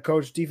the new head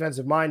coach,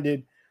 defensive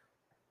minded,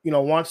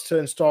 wants to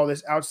install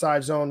this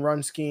outside zone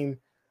run scheme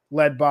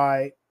led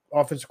by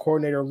offensive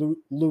coordinator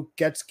Luke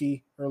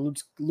Getsy,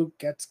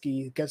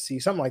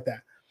 something like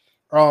that.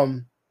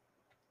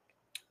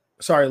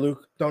 Sorry,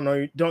 Luke. Don't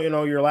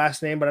know your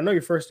last name, but I know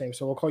your first name,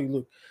 so we'll call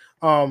you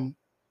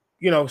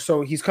Luke.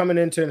 So he's coming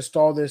in to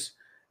install this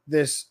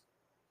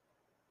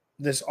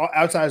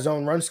outside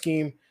zone run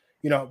scheme.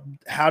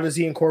 How does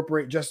he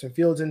incorporate Justin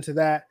Fields into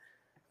that?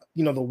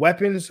 The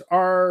weapons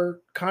are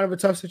kind of a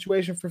tough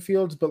situation for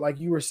Fields, but like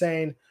you were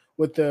saying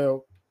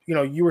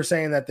you were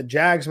saying that the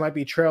Jags might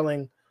be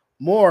trailing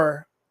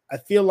more. I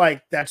feel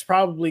like that's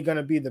probably going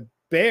to be the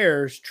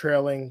Bears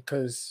trailing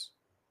because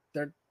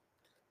they're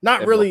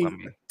not really a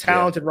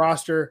talented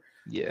roster.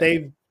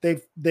 Yeah.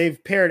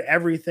 They've pared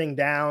everything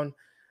down.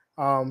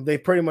 They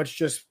pretty much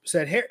just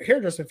said,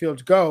 here, Justin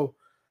Fields, go.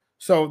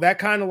 So that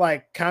kind of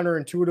like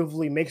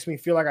counterintuitively makes me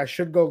feel like I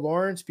should go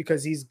Lawrence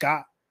because he's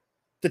got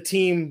the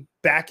team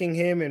backing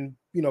him and,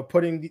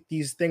 putting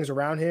these things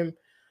around him.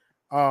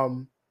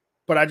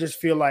 But I just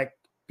feel like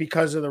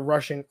because of the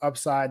rushing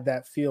upside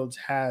that Fields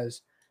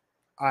has,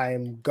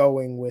 I'm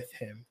going with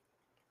him.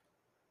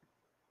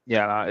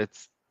 Yeah, I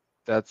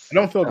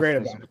don't feel great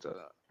about it.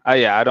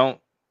 I don't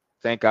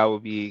think I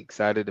would be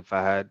excited if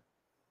I had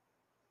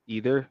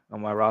either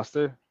on my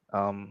roster.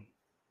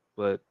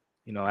 But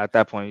at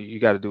that point, you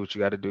got to do what you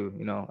got to do.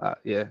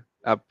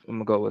 I'm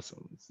gonna go with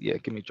some. Yeah,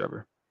 give me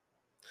Trevor.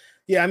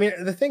 Yeah, I mean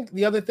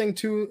the other thing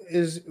too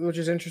is, which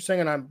is interesting,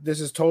 and this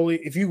is totally,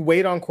 if you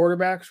wait on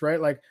quarterbacks, right?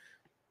 Like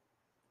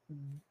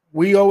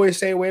we always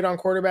say wait on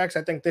quarterbacks.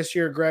 I think this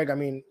year, Greg, I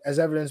mean, as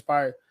evidenced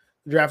by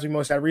the draft we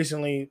most had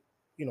recently,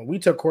 we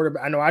took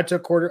quarterback. I know I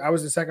took I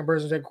was the second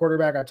person to take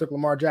quarterback. I took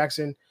Lamar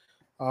Jackson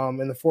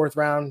in the 4th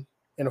round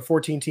in a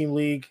 14-team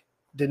league.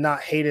 Did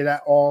not hate it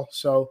at all.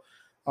 So,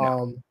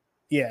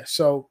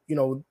 so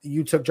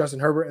you took Justin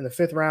Herbert in the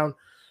 5th round.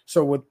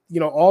 So with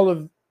all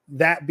of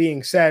that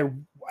being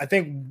said, I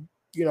think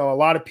a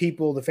lot of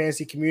people, the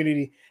fantasy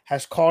community,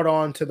 has caught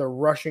on to the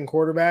rushing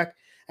quarterback,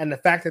 and the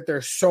fact that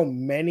there's so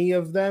many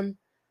of them,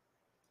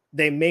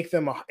 it makes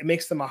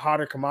them a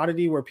hotter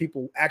commodity where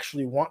people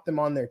actually want them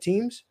on their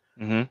teams.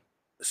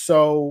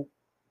 So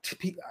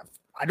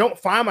I don't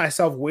find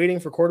myself waiting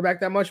for quarterback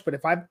that much, but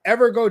if I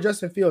ever go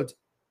Justin Fields,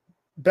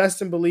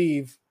 best and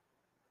believe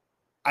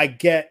I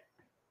get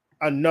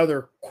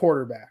another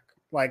quarterback.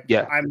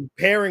 I'm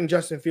pairing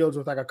Justin Fields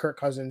with like a Kirk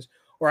Cousins,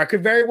 or I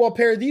could very well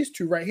pair these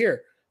two right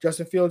here,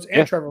 Justin Fields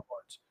and Trevor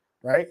Lawrence,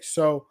 right?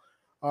 So,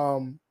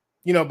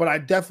 but I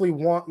definitely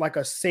want like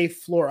a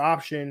safe floor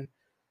option,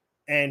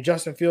 and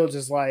Justin Fields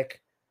is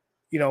like,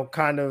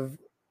 kind of,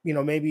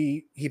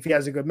 maybe if he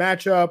has a good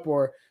matchup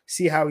or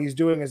see how he's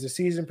doing as the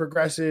season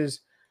progresses,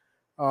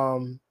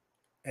 and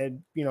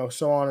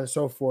so on and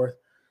so forth.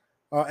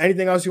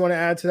 Anything else you want to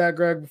add to that,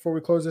 Greg, before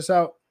we close this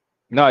out?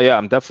 No, yeah,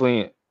 I'm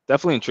definitely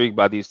intrigued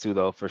by these two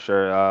though, for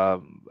sure.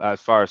 As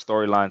far as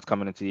storylines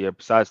coming into the year,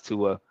 besides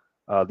Tua,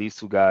 these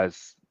two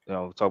guys,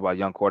 talk about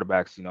young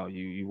quarterbacks.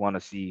 You want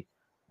to see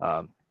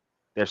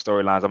their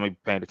storylines. I'm gonna be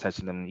paying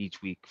attention to them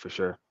each week for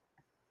sure.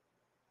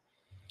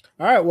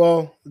 All right.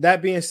 Well,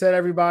 that being said,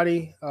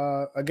 everybody,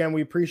 again,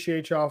 we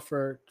appreciate y'all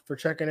for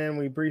checking in.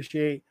 We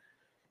appreciate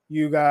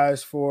you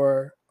guys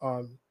for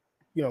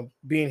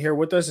being here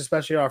with us,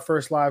 especially our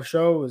first live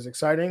show. It was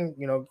exciting.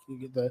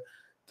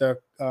 The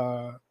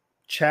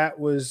chat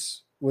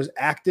was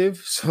active,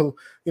 so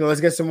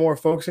let's get some more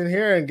folks in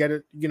here and get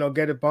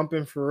it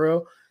bumping for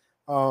real.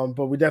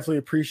 But we definitely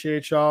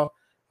appreciate y'all.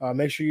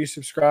 Make sure you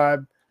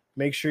subscribe.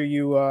 Make sure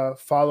you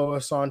follow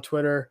us on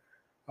Twitter.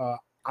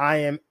 I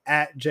am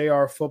at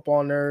JR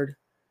Football Nerd.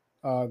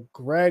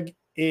 Greg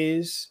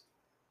is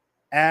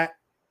at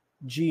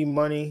G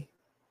Money.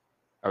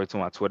 Are we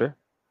talking about Twitter?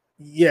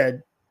 Yeah,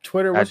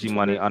 Twitter. At G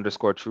Money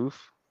 _truth.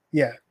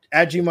 Yeah,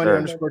 at G Money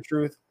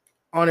 _truth.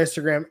 On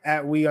Instagram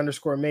at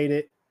we_made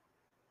it.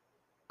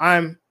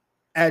 I'm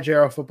at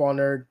JR Football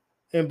Nerd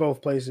in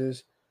both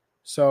places.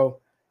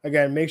 So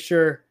again, make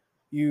sure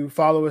you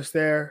follow us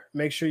there.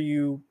 Make sure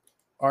you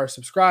are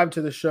subscribed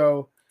to the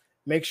show.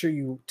 Make sure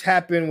you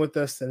tap in with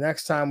us the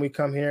next time we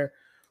come here,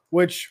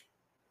 which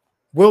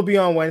will be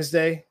on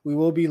Wednesday. We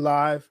will be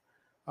live.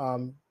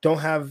 Don't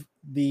have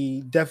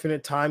the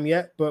definite time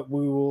yet, but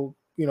we will,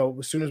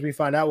 as soon as we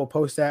find out, we'll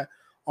post that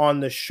on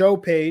the show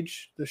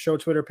page, the show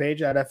Twitter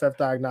page at FF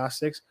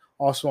Diagnostics,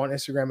 also on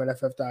Instagram at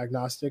FF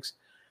Diagnostics.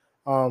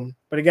 But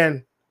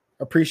again,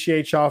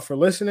 appreciate y'all for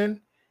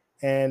listening,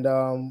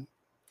 and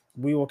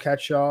we will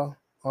catch y'all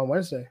on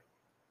Wednesday.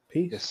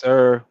 Peace. Yes,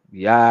 sir.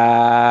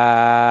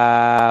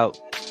 Yeah.